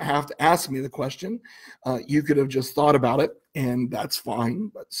you don't have to ask me the question. You could have just thought about it, and that's fine.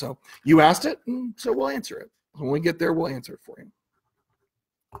 But so you asked it, and so we'll answer it. When we get there, we'll answer it for you.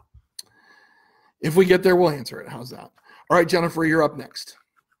 If we get there, we'll answer it. How's that? All right, Jennifer, you're up next.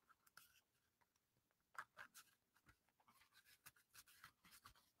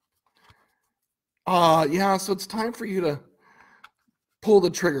 Yeah, so it's time for you to pull the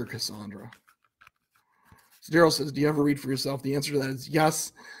trigger, Cassandra. So Daryl says, do you ever read for yourself? The answer to that is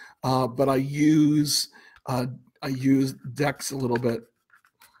yes, but I use decks a little bit.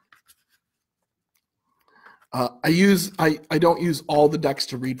 I don't use all the decks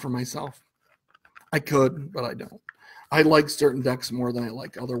to read for myself. I could, but I don't. I like certain decks more than I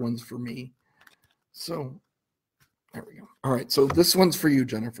like other ones for me. So there we go. All right, so this one's for you,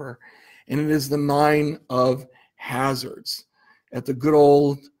 Jennifer, and it is the 9 of Hazards at the good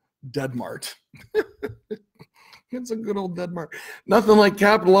old Dead Mart. It's a good old Dead Mart. Nothing like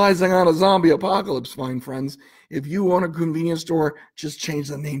capitalizing on a zombie apocalypse, fine friends. If you own a convenience store, just change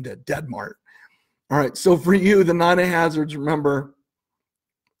the name to Dead Mart. All right, so for you, the 9 of Hazards, remember,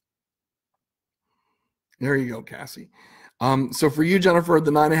 there you go, Cassie. So for you, Jennifer,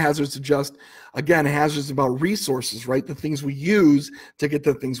 the 9 of Hazards suggest, again, hazards about resources, right? The things we use to get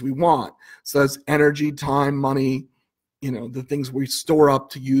the things we want. So that's energy, time, money, the things we store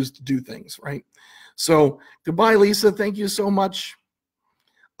up to use to do things, right? So goodbye, Lisa. Thank you so much.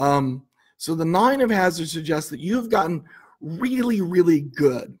 So the 9 of Hazards suggests that you've gotten really, really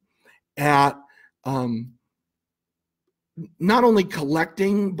good at not only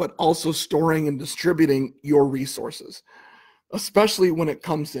collecting, but also storing and distributing your resources, especially when it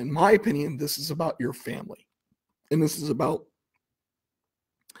comes to, in my opinion, this is about your family. And this is about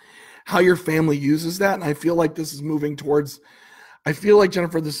how your family uses that. And I feel like this is moving towards, I feel like,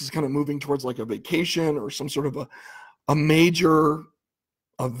 Jennifer, this is kind of moving towards like a vacation or some sort of a major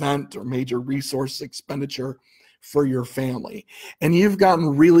event or major resource expenditure for your family. And you've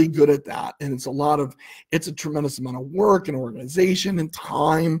gotten really good at that. And it's a tremendous amount of work and organization and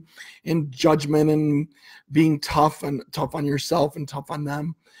time and judgment and being tough on yourself and tough on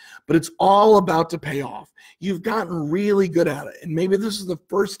them. But it's all about to pay off. You've gotten really good at it. And maybe this is the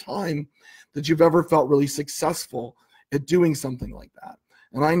first time that you've ever felt really successful at doing something like that.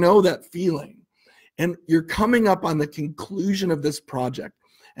 And I know that feeling. And you're coming up on the conclusion of this project.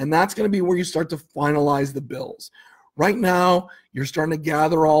 And that's going to be where you start to finalize the bills. Right now, you're starting to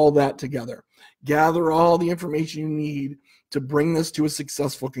gather all that together. Gather all the information you need to bring this to a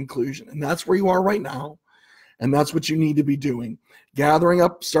successful conclusion. And that's where you are right now. And that's what you need to be doing. Gathering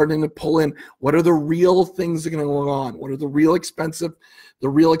up, starting to pull in what are the real things that are going to go on? What are the real expenses, the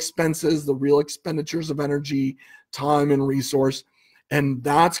real expenditures of energy, time, and resource. And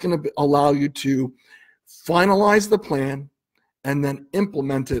that's going to allow you to finalize the plan and then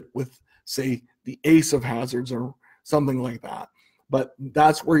implement it with, say, the ace of hazards or something like that. But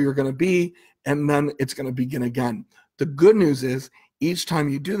that's where you're going to be, and then it's going to begin again. The good news is each time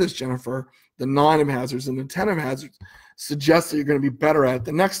you do this, Jennifer, the 9 of hazards and the 10 of hazards suggests that you're going to be better at it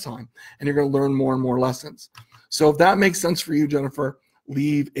the next time, and you're going to learn more and more lessons. So if that makes sense for you, Jennifer,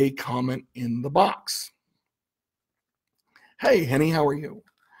 leave a comment in the box. Hey, Henny, how are you?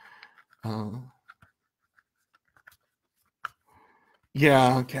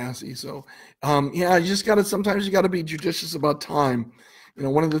 Yeah, Cassie. So, yeah, sometimes you got to be judicious about time. You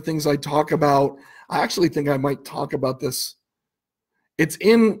know, one of the things I talk about, I actually think I might talk about this. It's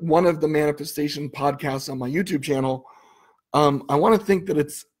in one of the manifestation podcasts on my YouTube channel. I want to think that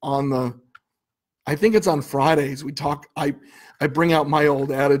it's I think it's on Fridays. I bring out my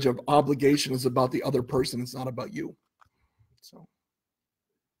old adage of obligation is about the other person. It's not about you. So.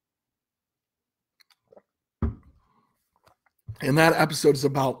 And that episode is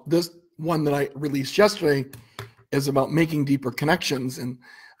about this one that I released yesterday is about making deeper connections and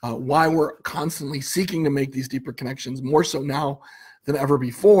why we're constantly seeking to make these deeper connections, more so now than ever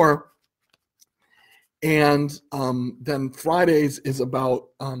before. And then Fridays is about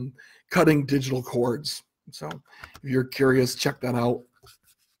cutting digital cords. So if you're curious, check that out.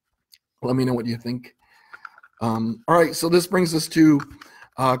 Let me know what you think. All right, so this brings us to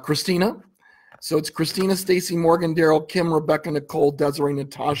Christina. So it's Christina, Stacy, Morgan, Daryl, Kim, Rebecca, Nicole, Desiree,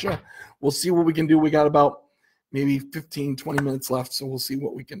 Natasha. We'll see what we can do. We got about maybe 15, 20 minutes left, so we'll see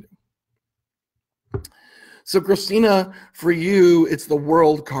what we can do. So Christina, for you, it's the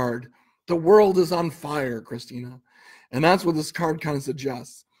world card. The world is on fire, Christina. And that's what this card kind of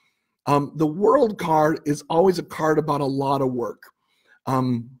suggests. The world card is always a card about a lot of work. I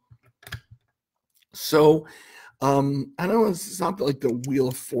know it's not like the Wheel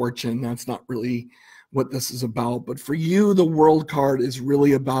of Fortune. That's not really what this is about. But for you, the world card is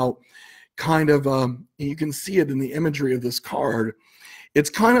really about kind of, you can see it in the imagery of this card. It's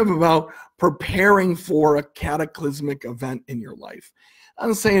kind of about preparing for a cataclysmic event in your life.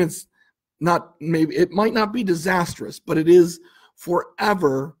 I'm saying it's not, maybe it might not be disastrous, but it is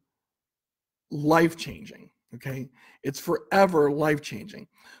forever life-changing, okay? It's forever life-changing.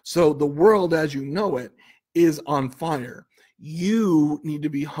 So the world as you know it is on fire. You need to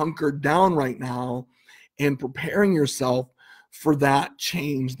be hunkered down right now and preparing yourself for that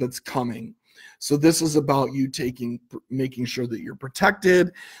change that's coming. So this is about you making sure that you're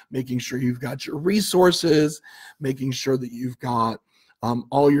protected, making sure you've got your resources, making sure that you've got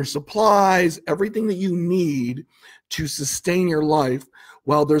all your supplies, everything that you need to sustain your life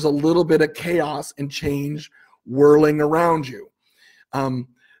while there's a little bit of chaos and change whirling around you.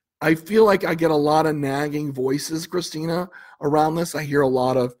 I feel like I get a lot of nagging voices, Christina, around this. I hear a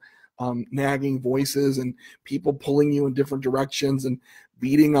lot of nagging voices and people pulling you in different directions and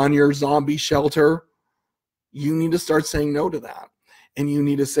beating on your zombie shelter. You need to start saying no to that. And you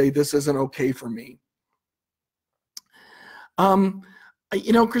need to say, this isn't okay for me.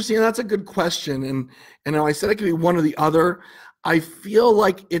 You know, Christina, that's a good question. And I said it could be one or the other. I feel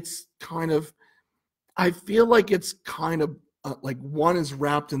like it's kind of like one is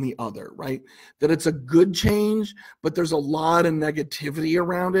wrapped in the other, right? That it's a good change, but there's a lot of negativity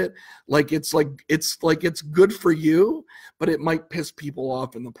around it. It's good for you, but it might piss people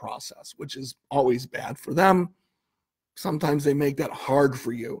off in the process, which is always bad for them. Sometimes they make that hard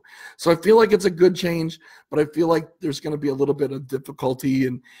for you. So I feel like it's a good change, but I feel like there's going to be a little bit of difficulty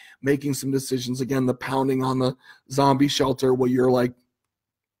in making some decisions. Again, the pounding on the zombie shelter where you're like,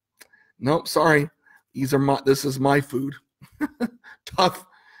 nope, sorry. This is my food. tough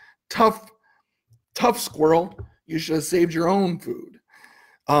squirrel. You should have saved your own food.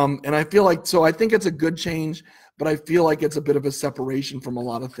 And I feel like, so I think it's a good change, but I feel like it's a bit of a separation from a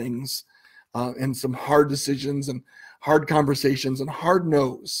lot of things and some hard decisions and hard conversations and hard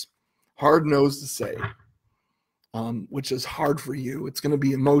no's to say, which is hard for you. It's going to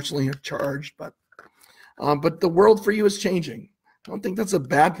be emotionally charged, but the world for you is changing. I don't think that's a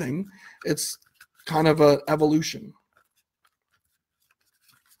bad thing. It's kind of an evolution.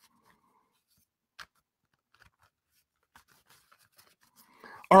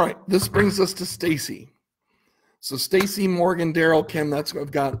 All right, this brings us to Stacy. So Stacy, Morgan, Daryl, Kim, that's what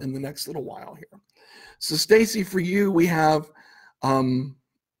I've got in the next little while here. So Stacy, for you, we have,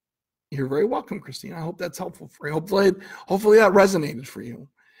 you're very welcome, Christine. I hope that's helpful for you. Hopefully that resonated for you.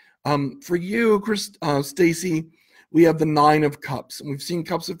 For you, Stacy, we have the 9 of Cups. And we've seen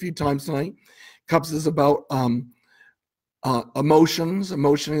Cups a few times tonight. Cups is about emotions,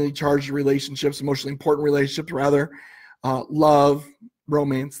 emotionally charged relationships, emotionally important relationships, rather, love,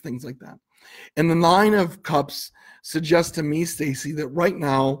 romance, things like that. And the 9 of Cups suggests to me, Stacy, that right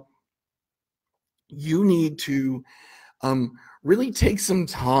now you need to really take some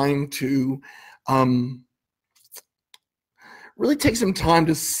time to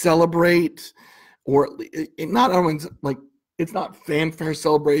celebrate, or not always like it's not fanfare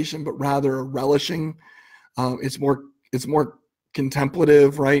celebration, but rather a relishing. It's more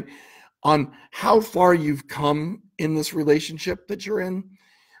contemplative, right, on how far you've come in this relationship that you're in,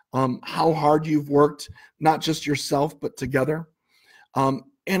 how hard you've worked, not just yourself, but together. And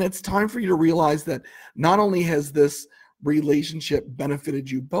it's time for you to realize that not only has this relationship benefited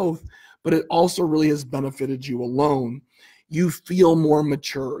you both, but it also really has benefited you alone. You feel more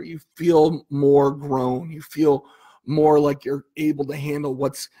mature. You feel more grown. You feel more like you're able to handle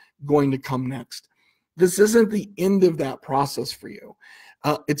what's going to come next. This isn't the end of that process for you.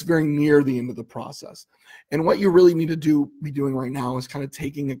 It's very near the end of the process. And what you really need to be doing right now is kind of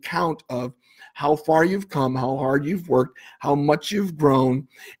taking account of how far you've come, how hard you've worked, how much you've grown,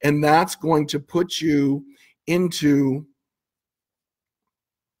 and that's going to put you into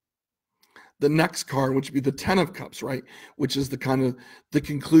the next card, which would be the 10 of Cups, right? Which is the kind of the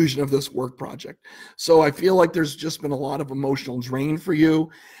conclusion of this work project. So I feel like there's just been a lot of emotional drain for you.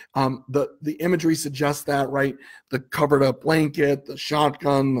 The imagery suggests that, right? The covered up blanket, the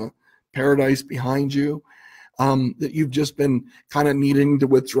shotgun, the paradise behind you, that you've just been kind of needing to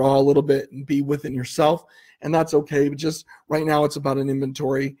withdraw a little bit and be within yourself. And that's okay. But just right now it's about an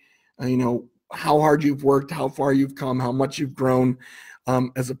inventory, how hard you've worked, how far you've come, how much you've grown,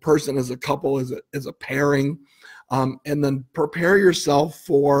 as a person, as a couple, as a pairing, and then prepare yourself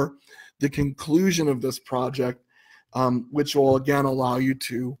for the conclusion of this project, which will again allow you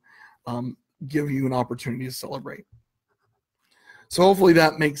to give you an opportunity to celebrate. So hopefully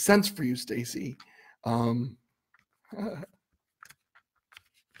that makes sense for you, Stacy.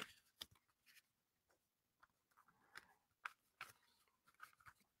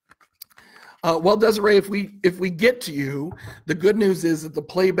 Well, Desiree, if we get to you, the good news is that the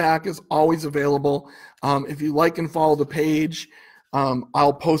playback is always available. If you like and follow the page,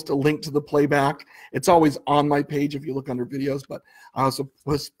 I'll post a link to the playback. It's always on my page if you look under videos, but I also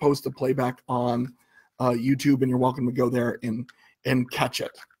post the playback on YouTube, and you're welcome to go there and catch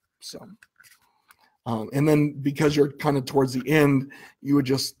it. So, and then because you're kind of towards the end, you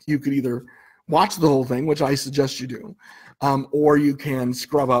could either watch the whole thing, which I suggest you do, or you can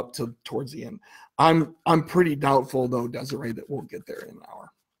scrub up towards the end. I'm pretty doubtful, though, Desiree, that we'll get there in an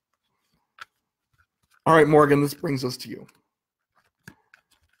hour. All right, Morgan, this brings us to you.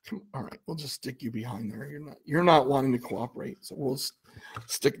 All right, we'll just stick you behind there. You're not wanting to cooperate, so we'll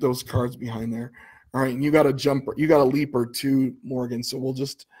stick those cards behind there. All right, and you got a leaper too, Morgan, so we'll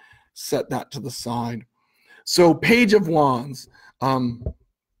just set that to the side. So Page of Wands.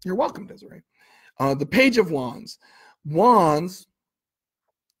 You're welcome, Desiree. The Page of Wands. Wands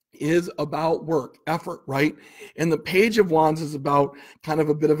is about work, effort, right? And the Page of Wands is about kind of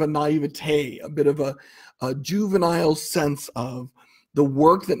a bit of a naivete, a bit of a juvenile sense of the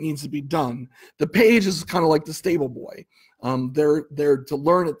work that needs to be done. The page is kind of like the stable boy. They're to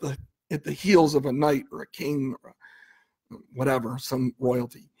learn at the heels of a knight or a king or whatever, some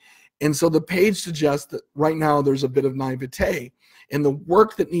royalty. And so the page suggests that right now there's a bit of naivete in the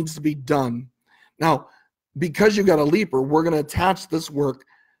work that needs to be done. Now, because you got a leaper, we're going to attach this work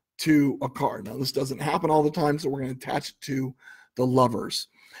to a card. Now, this doesn't happen all the time, so we're going to attach it to the Lovers.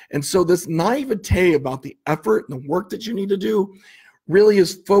 And so this naivete about the effort and the work that you need to do really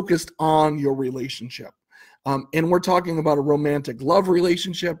is focused on your relationship. And we're talking about a romantic love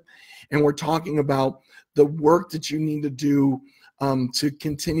relationship, and we're talking about the work that you need to do to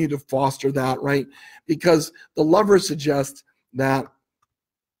continue to foster that, right? Because the Lovers suggest that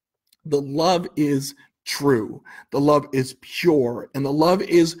the love is true. The love is pure, and the love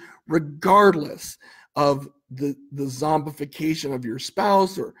is regardless of the zombification of your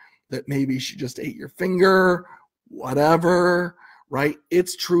spouse, or that maybe she just ate your finger, whatever, right?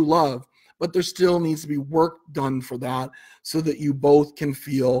 It's true love, but there still needs to be work done for that so that you both can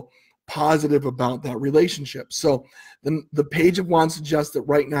feel positive about that relationship. So the Page of Wands suggests that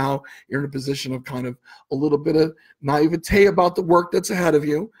right now you're in a position of kind of a little bit of naivete about the work that's ahead of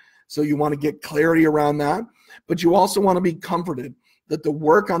you. So you want to get clarity around that, but you also want to be comforted that the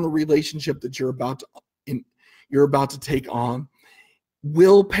work on the relationship that you're about to take on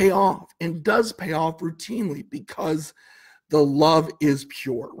will pay off, and does pay off routinely, because the love is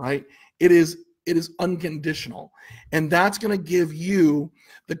pure, right? It is unconditional, and that's going to give you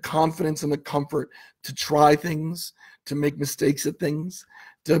the confidence and the comfort to try things, to make mistakes at things,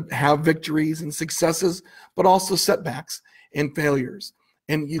 to have victories and successes, but also setbacks and failures.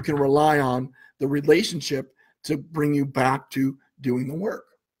 And you can rely on the relationship to bring you back to doing the work.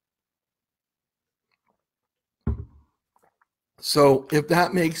 So if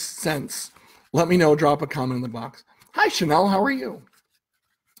that makes sense, let me know. Drop a comment in the box. Hi, Chanel. How are you?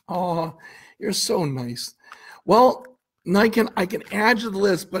 Oh, you're so nice. Well, I can add you to the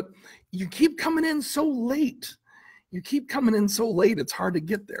list, but you keep coming in so late. It's hard to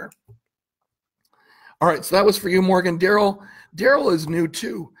get there. All right, so that was for you, Morgan. Daryl is new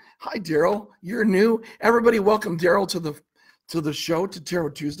too. Hi, Daryl. You're new. Everybody, welcome Daryl to the show, to Tarot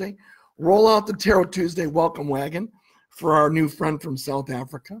Tuesday. Roll out the Tarot Tuesday welcome wagon for our new friend from South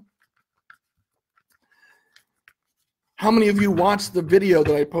Africa. How many of you watched the video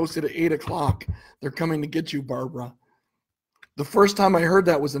that I posted at 8 o'clock? They're coming to get you, Barbara. The first time I heard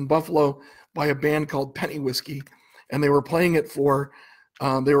that was in Buffalo by a band called Penny Whiskey, and they were playing it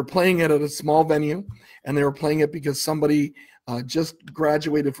at a small venue, and they were playing it because somebody just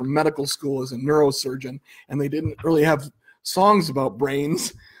graduated from medical school as a neurosurgeon, and they didn't really have songs about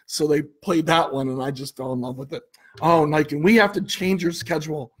brains, so they played that one, and I just fell in love with it. Oh, Nike, we have to change your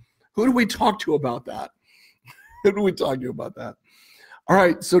schedule. Who do we talk to about that? Who do we talk to about that? All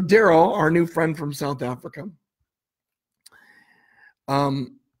right, so Daryl, our new friend from South Africa,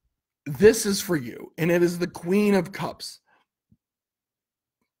 this is for you, and it is the Queen of Cups.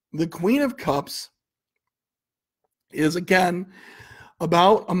 The Queen of Cups is, again,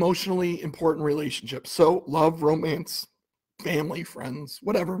 about emotionally important relationships. So love, romance, family, friends,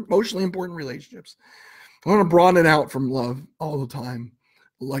 whatever, emotionally important relationships. I want to broaden it out from love all the time,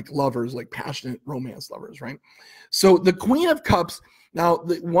 like lovers, like passionate romance lovers, right? So the Queen of Cups, now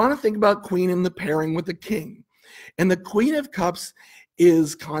want to think about Queen in the pairing with the King. And the Queen of Cups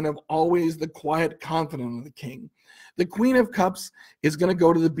is kind of always the quiet confidant of the King. The Queen of Cups is going to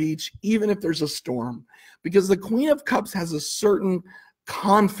go to the beach even if there's a storm, because the Queen of Cups has a certain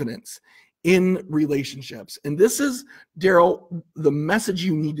confidence in relationships. And this is, Daryl, the message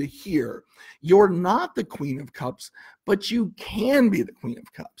you need to hear. You're not the Queen of Cups, but you can be the Queen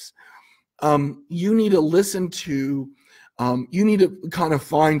of Cups. You need to listen to, you need to kind of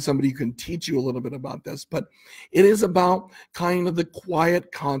find somebody who can teach you a little bit about this, but it is about kind of the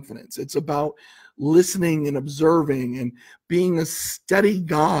quiet confidence. It's about listening and observing and being a steady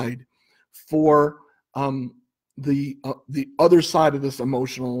guide for the other side of this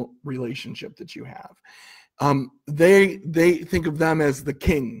emotional relationship that you have. They think of them as the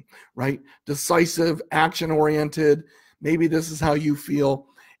king, right? Decisive, action-oriented. Maybe this is how you feel.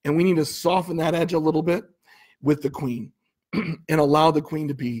 And we need to soften that edge a little bit with the queen and allow the queen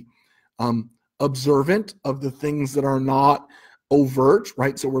to be observant of the things that are not overt,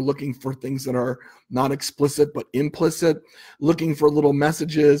 right? So we're looking for things that are not explicit but implicit, looking for little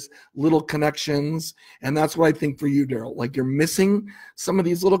messages, little connections. And that's what I think for you, Daryl. Like, you're missing some of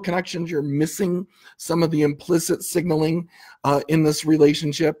these little connections. You're missing some of the implicit signaling in this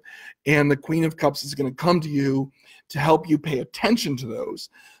relationship. And the Queen of Cups is going to come to you to help you pay attention to those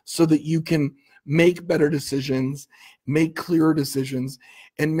so that you can make better decisions, make clearer decisions,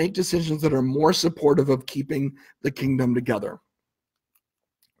 and make decisions that are more supportive of keeping the kingdom together.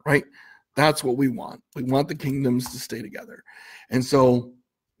 Right? That's what we want. We want the kingdoms to stay together. And so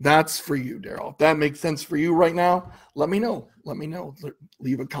that's for you, Daryl. If that makes sense for you right now, let me know. Let me know.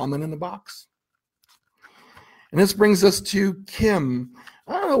 Leave a comment in the box. And this brings us to Kim.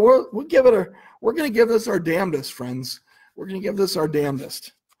 I don't know. We're going to give this our damnedest, friends. We're going to give this our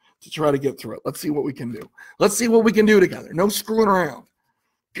damnedest to try to get through it. Let's see what we can do. Let's see what we can do together. No screwing around.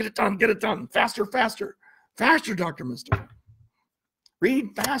 Get it done. Get it done. Faster, faster. Faster, Dr. Mister. Read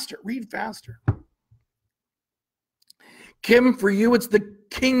faster. Read faster. Kim, for you, it's the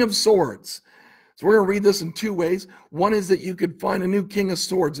King of Swords. So we're going to read this in two ways. One is that you could find a new king of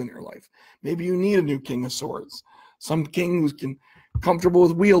swords in your life. Maybe you need a new king of swords. Some king who's comfortable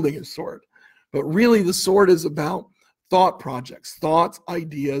with wielding his sword. But really the sword is about thought projects, thoughts,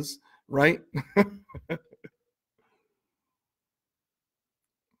 ideas, right?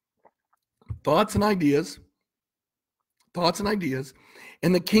 Thoughts and ideas.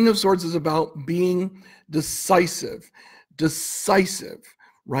 And the king of swords is about being decisive,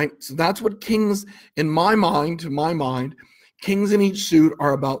 right? So that's what kings, to my mind, kings in each suit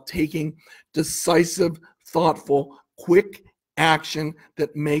are about taking decisive, thoughtful, quick action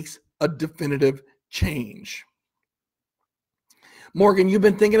that makes a definitive change. Morgan, you've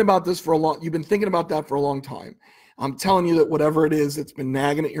been thinking about that for a long time. I'm telling you that whatever it is that's been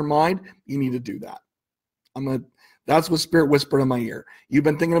nagging at your mind, you need to do that. That's what Spirit whispered in my ear. You've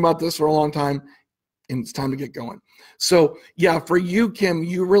been thinking about this for a long time, and it's time to get going. So yeah, for you, Kim,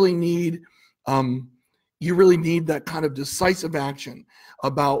 you really need that kind of decisive action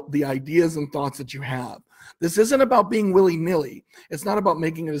about the ideas and thoughts that you have. This isn't about being willy-nilly. It's not about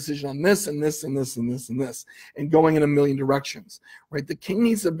making a decision on this and this and this and this and this and going in a million directions, right? The king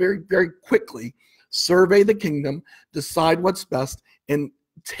needs to very, very quickly survey the kingdom, decide what's best, and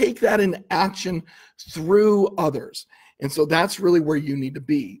take that in action through others. And so that's really where you need to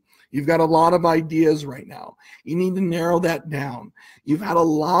be. You've got a lot of ideas right now. You need to narrow that down. You've had a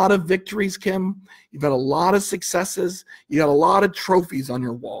lot of victories, Kim. You've had a lot of successes. You got a lot of trophies on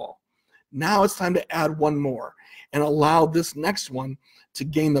your wall. Now it's time to add one more and allow this next one to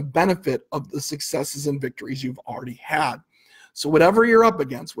gain the benefit of the successes and victories you've already had. So whatever you're up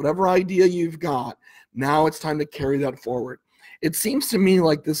against, whatever idea you've got, now it's time to carry that forward. It seems to me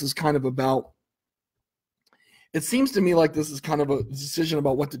like this is kind of a decision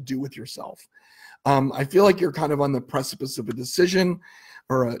about what to do with yourself. I feel like you're kind of on the precipice of a decision,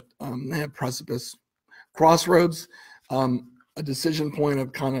 or crossroads, a decision point of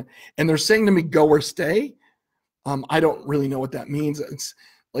and they're saying to me, go or stay. I don't really know what that means. It's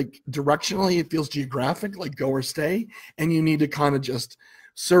like directionally, it feels geographic, like go or stay. And you need to kind of just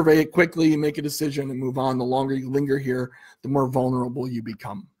survey it quickly, make a decision, and move on. The longer you linger here, the more vulnerable you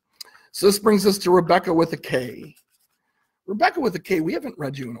become. So this brings us to Rebecca with a K. Rebecca with a K, we haven't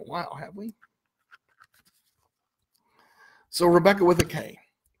read you in a while, have we? So Rebecca with a K,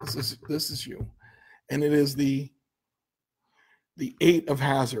 this is you. And it is the 8 of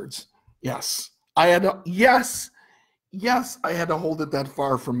hazards. Yes, I had to hold it that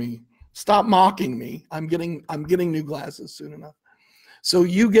far from me. Stop mocking me. I'm getting new glasses soon enough. So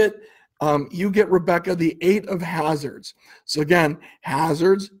you get Rebecca, the 8 of hazards. So again,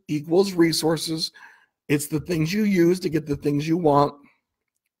 hazards equals resources. It's the things you use to get the things you want.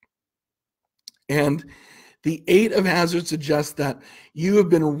 And the 8 of hazards suggests that you have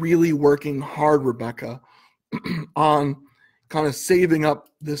been really working hard, Rebecca, on kind of saving up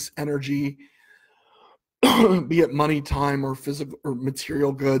this energy, be it money, time, or physical or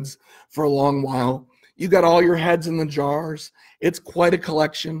material goods, for a long while. You got all your heads in the jars. It's quite a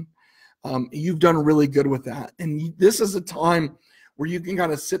collection. You've done really good with that. And this is a time where you can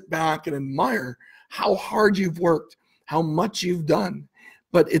kind of sit back and admire how hard you've worked, how much you've done.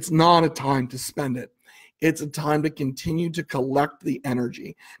 But it's not a time to spend it. It's a time to continue to collect the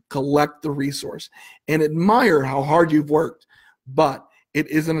energy, collect the resource, and admire how hard you've worked. But it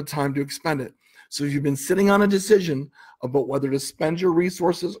isn't a time to expend it. So if you've been sitting on a decision about whether to spend your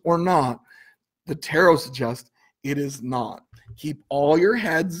resources or not, the tarot suggests it is not. Keep all your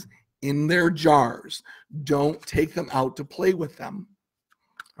heads in their jars. Don't take them out to play with them.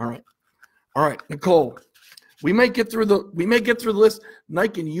 All right, Nicole. We may get through the list.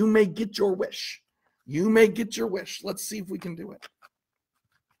 Nike, you may get your wish. You may get your wish. Let's see if we can do it.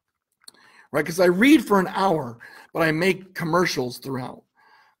 Right, because I read for an hour, but I make commercials throughout,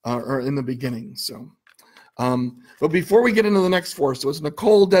 or in the beginning. So, but before we get into the next 4, so it's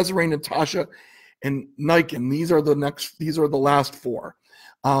Nicole, Desiree, Natasha, and Niken. These are the last 4.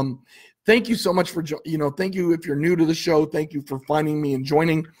 Thank you so much for, thank you if you're new to the show. Thank you for finding me and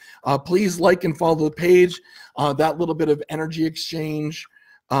joining. Please like and follow the page. That little bit of energy exchange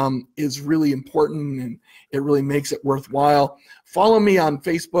is really important, and it really makes it worthwhile. Follow me on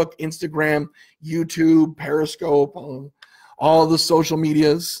Facebook, Instagram, YouTube, Periscope, all the social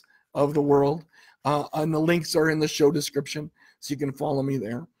medias of the world. And the links are in the show description, so you can follow me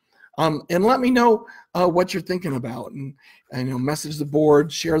there. And let me know what you're thinking about, and message the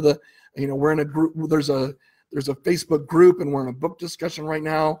board, share the, we're in a group. There's a Facebook group, and we're in a book discussion right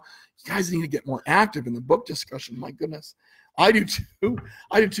now. You guys need to get more active in the book discussion. My goodness. I do too.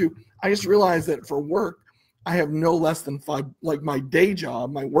 I just realized that for work, I have no less than 5, like my day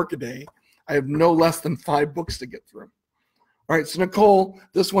job, my work a day. I have no less than 5 books to get through. All right, so Nicole,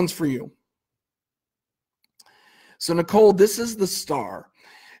 this one's for you. So Nicole, this is the Star.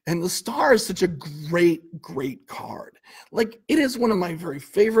 And the Star is such a great, great card. Like, it is one of my very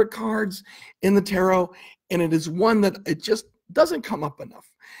favorite cards in the tarot, and it is one that it just doesn't come up enough.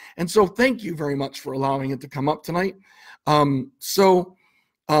 And so thank you very much for allowing it to come up tonight. The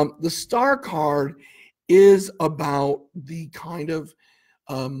Star card is about the kind of,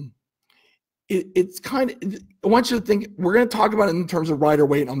 it's kind of, I want you to think, we're going to talk about it in terms of rider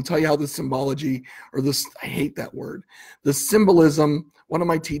weight. I'm going to tell you how the symbology, or this, I hate that word, the symbolism. One of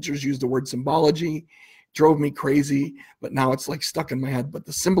my teachers used the word symbology, drove me crazy, but now it's like stuck in my head. But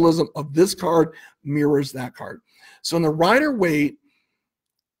the symbolism of this card mirrors that card. So in the rider weight,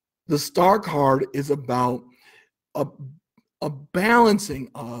 the Star card is about a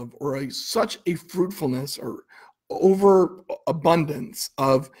balancing of, or such a fruitfulness or overabundance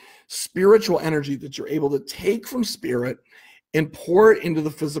of spiritual energy that you're able to take from spirit and pour it into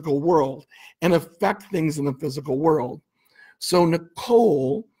the physical world and affect things in the physical world. So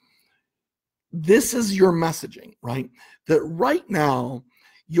Nicole, this is your messaging, right? That right now,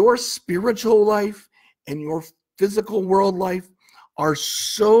 your spiritual life and your physical world life are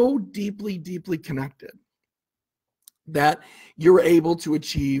so deeply, deeply connected that you're able to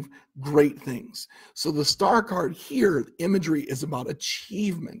achieve great things. So the Star card here, the imagery is about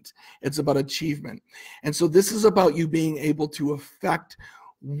achievement. It's about achievement. And so this is about you being able to affect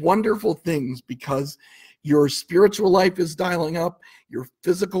wonderful things because your spiritual life is dialing up, your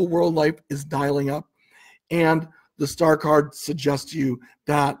physical world life is dialing up, and the Star card suggests to you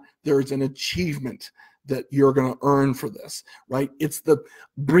that there's an achievement that you're going to earn for this, right? It's the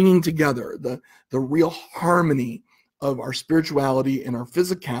bringing together, the real harmony of our spirituality and our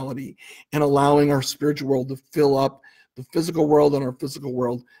physicality, and allowing our spiritual world to fill up the physical world and our physical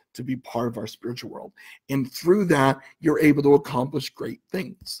world to be part of our spiritual world. And through that, you're able to accomplish great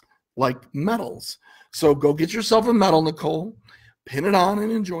things like medals. So go get yourself a medal, Nicole, pin it on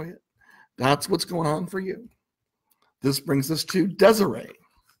and enjoy it. That's what's going on for you. This brings us to Desiree.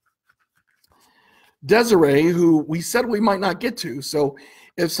 Desiree, who we said we might not get to. So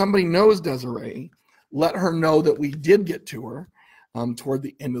if somebody knows Desiree, let her know that we did get to her toward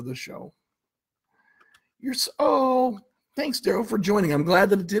the end of the show. Thanks, Daryl, for joining. I'm glad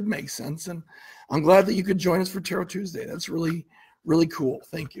that it did make sense, and I'm glad that you could join us for Tarot Tuesday. That's really, really cool.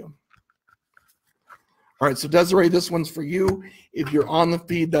 Thank you. All right, so Desiree, this one's for you. If you're on the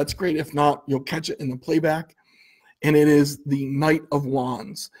feed, that's great. If not, you'll catch it in the playback. And it is the Knight of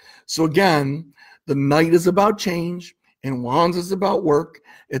Wands. So again, the Knight is about change, and Wands is about work.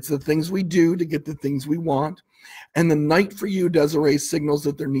 It's the things we do to get the things we want. And the Knight for you, Desiree, signals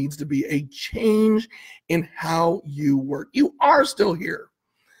that there needs to be a change in how you work. You are still here.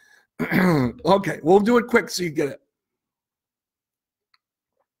 Okay, we'll do it quick so you get it.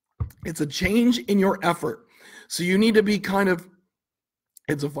 It's a change in your effort. So you need to be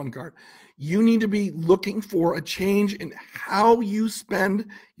it's a fun card. You need to be looking for a change in how you spend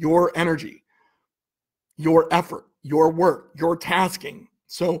your energy, your effort, your work, your tasking.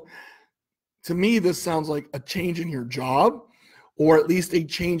 So to me, this sounds like a change in your job, or at least a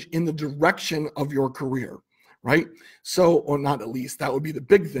change in the direction of your career, right? So, or not at least, that would be the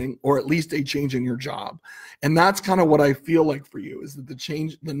big thing, or at least a change in your job. And that's kind of what I feel like for you, is that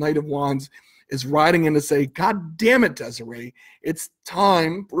the Knight of Wands is riding in to say, God damn it, Desiree, it's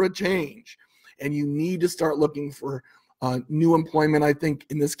time for a change. And you need to start looking for new employment, I think,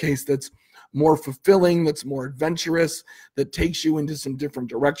 in this case, that's more fulfilling, that's more adventurous, that takes you into some different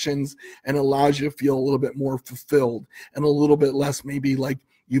directions and allows you to feel a little bit more fulfilled and a little bit less maybe like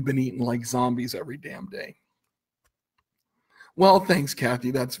you've been eating like zombies every damn day. Well, thanks, Kathy.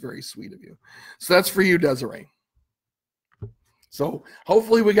 That's very sweet of you. So that's for you, Desiree. So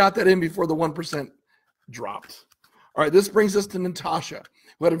hopefully we got that in before the 1% dropped. All right, this brings us to Natasha,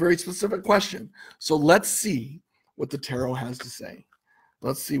 who had a very specific question. So let's see what the tarot has to say.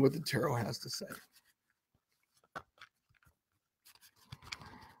 Let's see what the tarot has to say.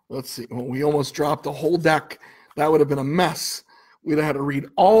 Let's see. Well, we almost dropped the whole deck. That would have been a mess. We'd have had to read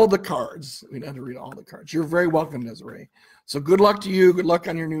all the cards. We'd have to read all the cards. You're very welcome, Desiree. So good luck to you. Good luck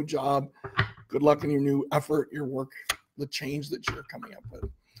on your new job. Good luck in your new effort, your work, the change that you're coming up with.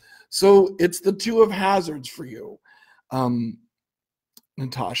 So it's the Two of Hazards for you,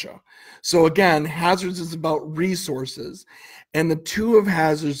 Natasha. So again, hazards is about resources, and the Two of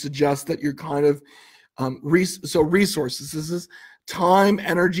Hazards suggests that you're kind of resources. This is time,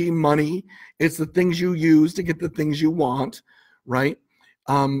 energy, money. It's the things you use to get the things you want, right?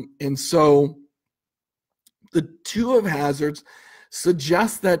 And so the Two of Hazards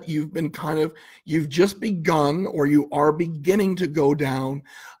suggests that you've just begun, or you are beginning to go down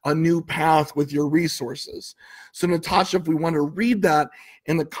a new path with your resources. So Natasha, if we want to read that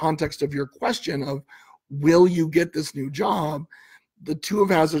in the context of your question of, will you get this new job? The Two of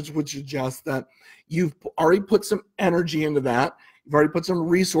Hazards would suggest that you've already put some energy into that, you've already put some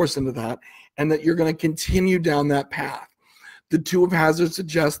resource into that, and that you're going to continue down that path. The Two of Hazards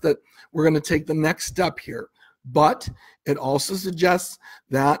suggests that we're going to take the next step here, but it also suggests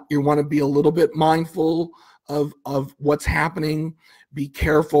that you want to be a little bit mindful of what's happening. Be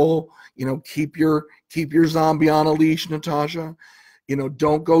careful, keep your zombie on a leash, Natasha.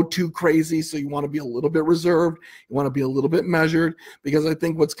 Don't go too crazy. So you want to be a little bit reserved. You want to be a little bit measured, because I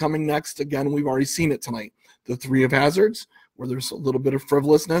think what's coming next, again, we've already seen it tonight. The Three of Hazards, where there's a little bit of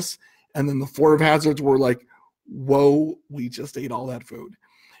frivolousness. And then the Four of Hazards, where like, whoa, we just ate all that food.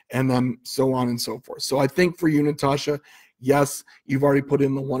 And then so on and so forth. So I think for you, Natasha, yes, you've already put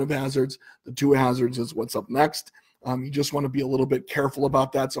in the One of Hazards. The Two of Hazards is what's up next. You just want to be a little bit careful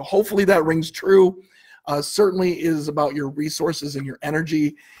about that. So hopefully that rings true. Certainly is about your resources and your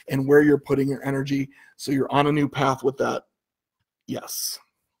energy and where you're putting your energy. So you're on a new path with that. Yes.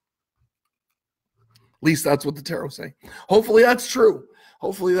 At least that's what the tarot say. Hopefully that's true.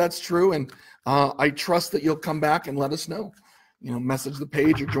 Hopefully that's true. And I trust that you'll come back and let us know. Message the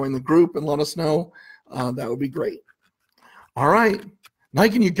page or join the group and let us know. That would be great. All right.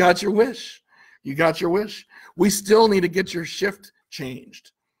 Niken, you got your wish. You got your wish. We still need to get your shift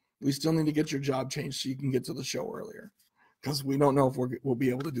changed. We still need to get your job changed so you can get to the show earlier, because we don't know if we'll be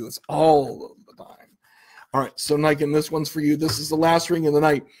able to do this all of the time. All right, so Niken, this one's for you. This is the last ring of the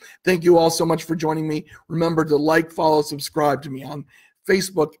night. Thank you all so much for joining me. Remember to like, follow, subscribe to me on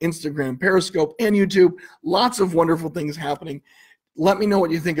Facebook, Instagram, Periscope, and YouTube. Lots of wonderful things happening. Let me know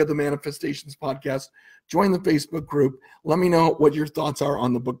what you think of the Manifestations podcast. Join the Facebook group. Let me know what your thoughts are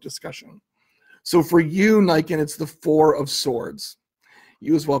on the book discussion. So for you, Niken, it's the Four of Swords.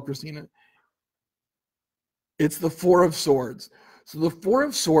 You as well, Christina. It's the Four of Swords. So the Four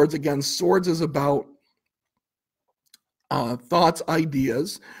of Swords, again, swords is about thoughts,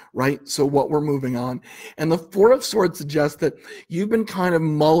 ideas, right? So what we're moving on. And the Four of Swords suggests that you've been kind of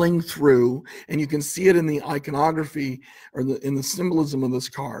mulling through, and you can see it in the iconography or in the symbolism of this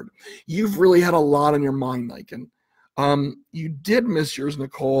card. You've really had a lot on your mind, Niken. You did miss yours,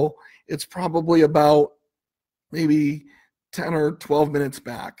 Nicole. It's probably about maybe 10 or 12 minutes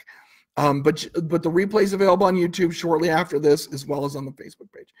back. But the replay is available on YouTube shortly after this, as well as on the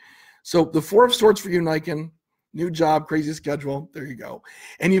Facebook page. So the Four of Swords for you, Niken. New job, crazy schedule. There you go.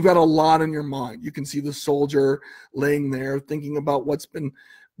 And you've got a lot in your mind. You can see the soldier laying there thinking about what's been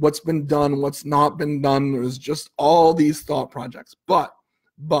done, what's not been done. There's just all these thought projects. But,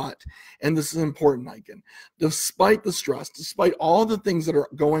 and this is important, Niken, despite the stress, despite all the things that are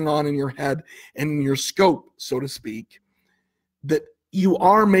going on in your head and in your scope, so to speak, that you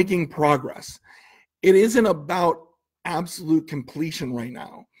are making progress. It isn't about absolute completion right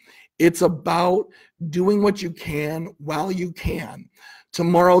now. It's about doing what you can while you can.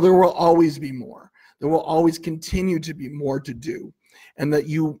 Tomorrow there will always be more. There will always continue to be more to do. And that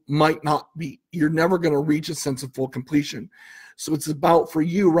you're never going to reach a sense of full completion. So it's about, for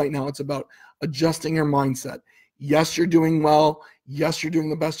you right now, it's about adjusting your mindset. Yes, you're doing well. Yes, you're doing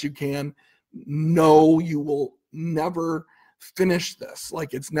the best you can. No, you will never finish this.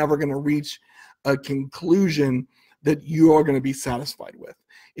 Like, it's never going to reach a conclusion that you are going to be satisfied with.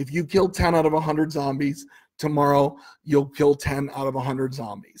 If you kill 10 out of 100 zombies, tomorrow you'll kill 10 out of 100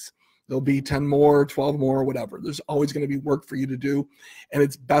 zombies. There'll be 10 more, 12 more, whatever. There's always going to be work for you to do. And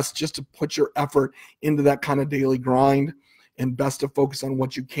it's best just to put your effort into that kind of daily grind, and best to focus on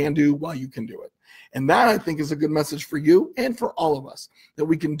what you can do while you can do it. And that, I think, is a good message for you and for all of us, that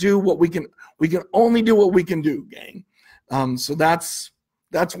we can do what we can only do what we can do, gang. So that's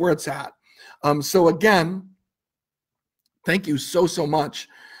where it's at. So again, thank you so much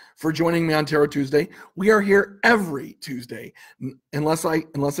for joining me on Tarot Tuesday. We are here every Tuesday, unless I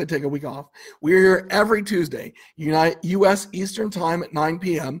take a week off. We are here every Tuesday, U.S. Eastern Time at 9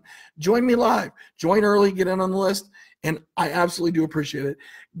 p.m. Join me live. Join early, get in on the list, and I absolutely do appreciate it.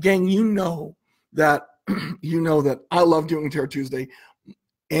 Gang, you know that I love doing Tarot Tuesday,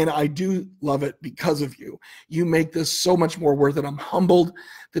 and I do love it because of you. You make this so much more worth it. I'm humbled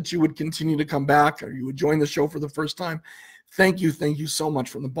that you would continue to come back, or you would join the show for the first time. Thank you so much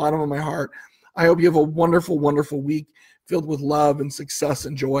from the bottom of my heart. I hope you have a wonderful, wonderful week filled with love and success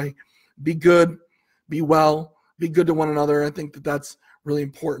and joy. Be good, be well, be good to one another. I think that that's really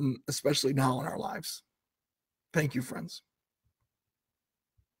important, especially now in our lives. Thank you, friends.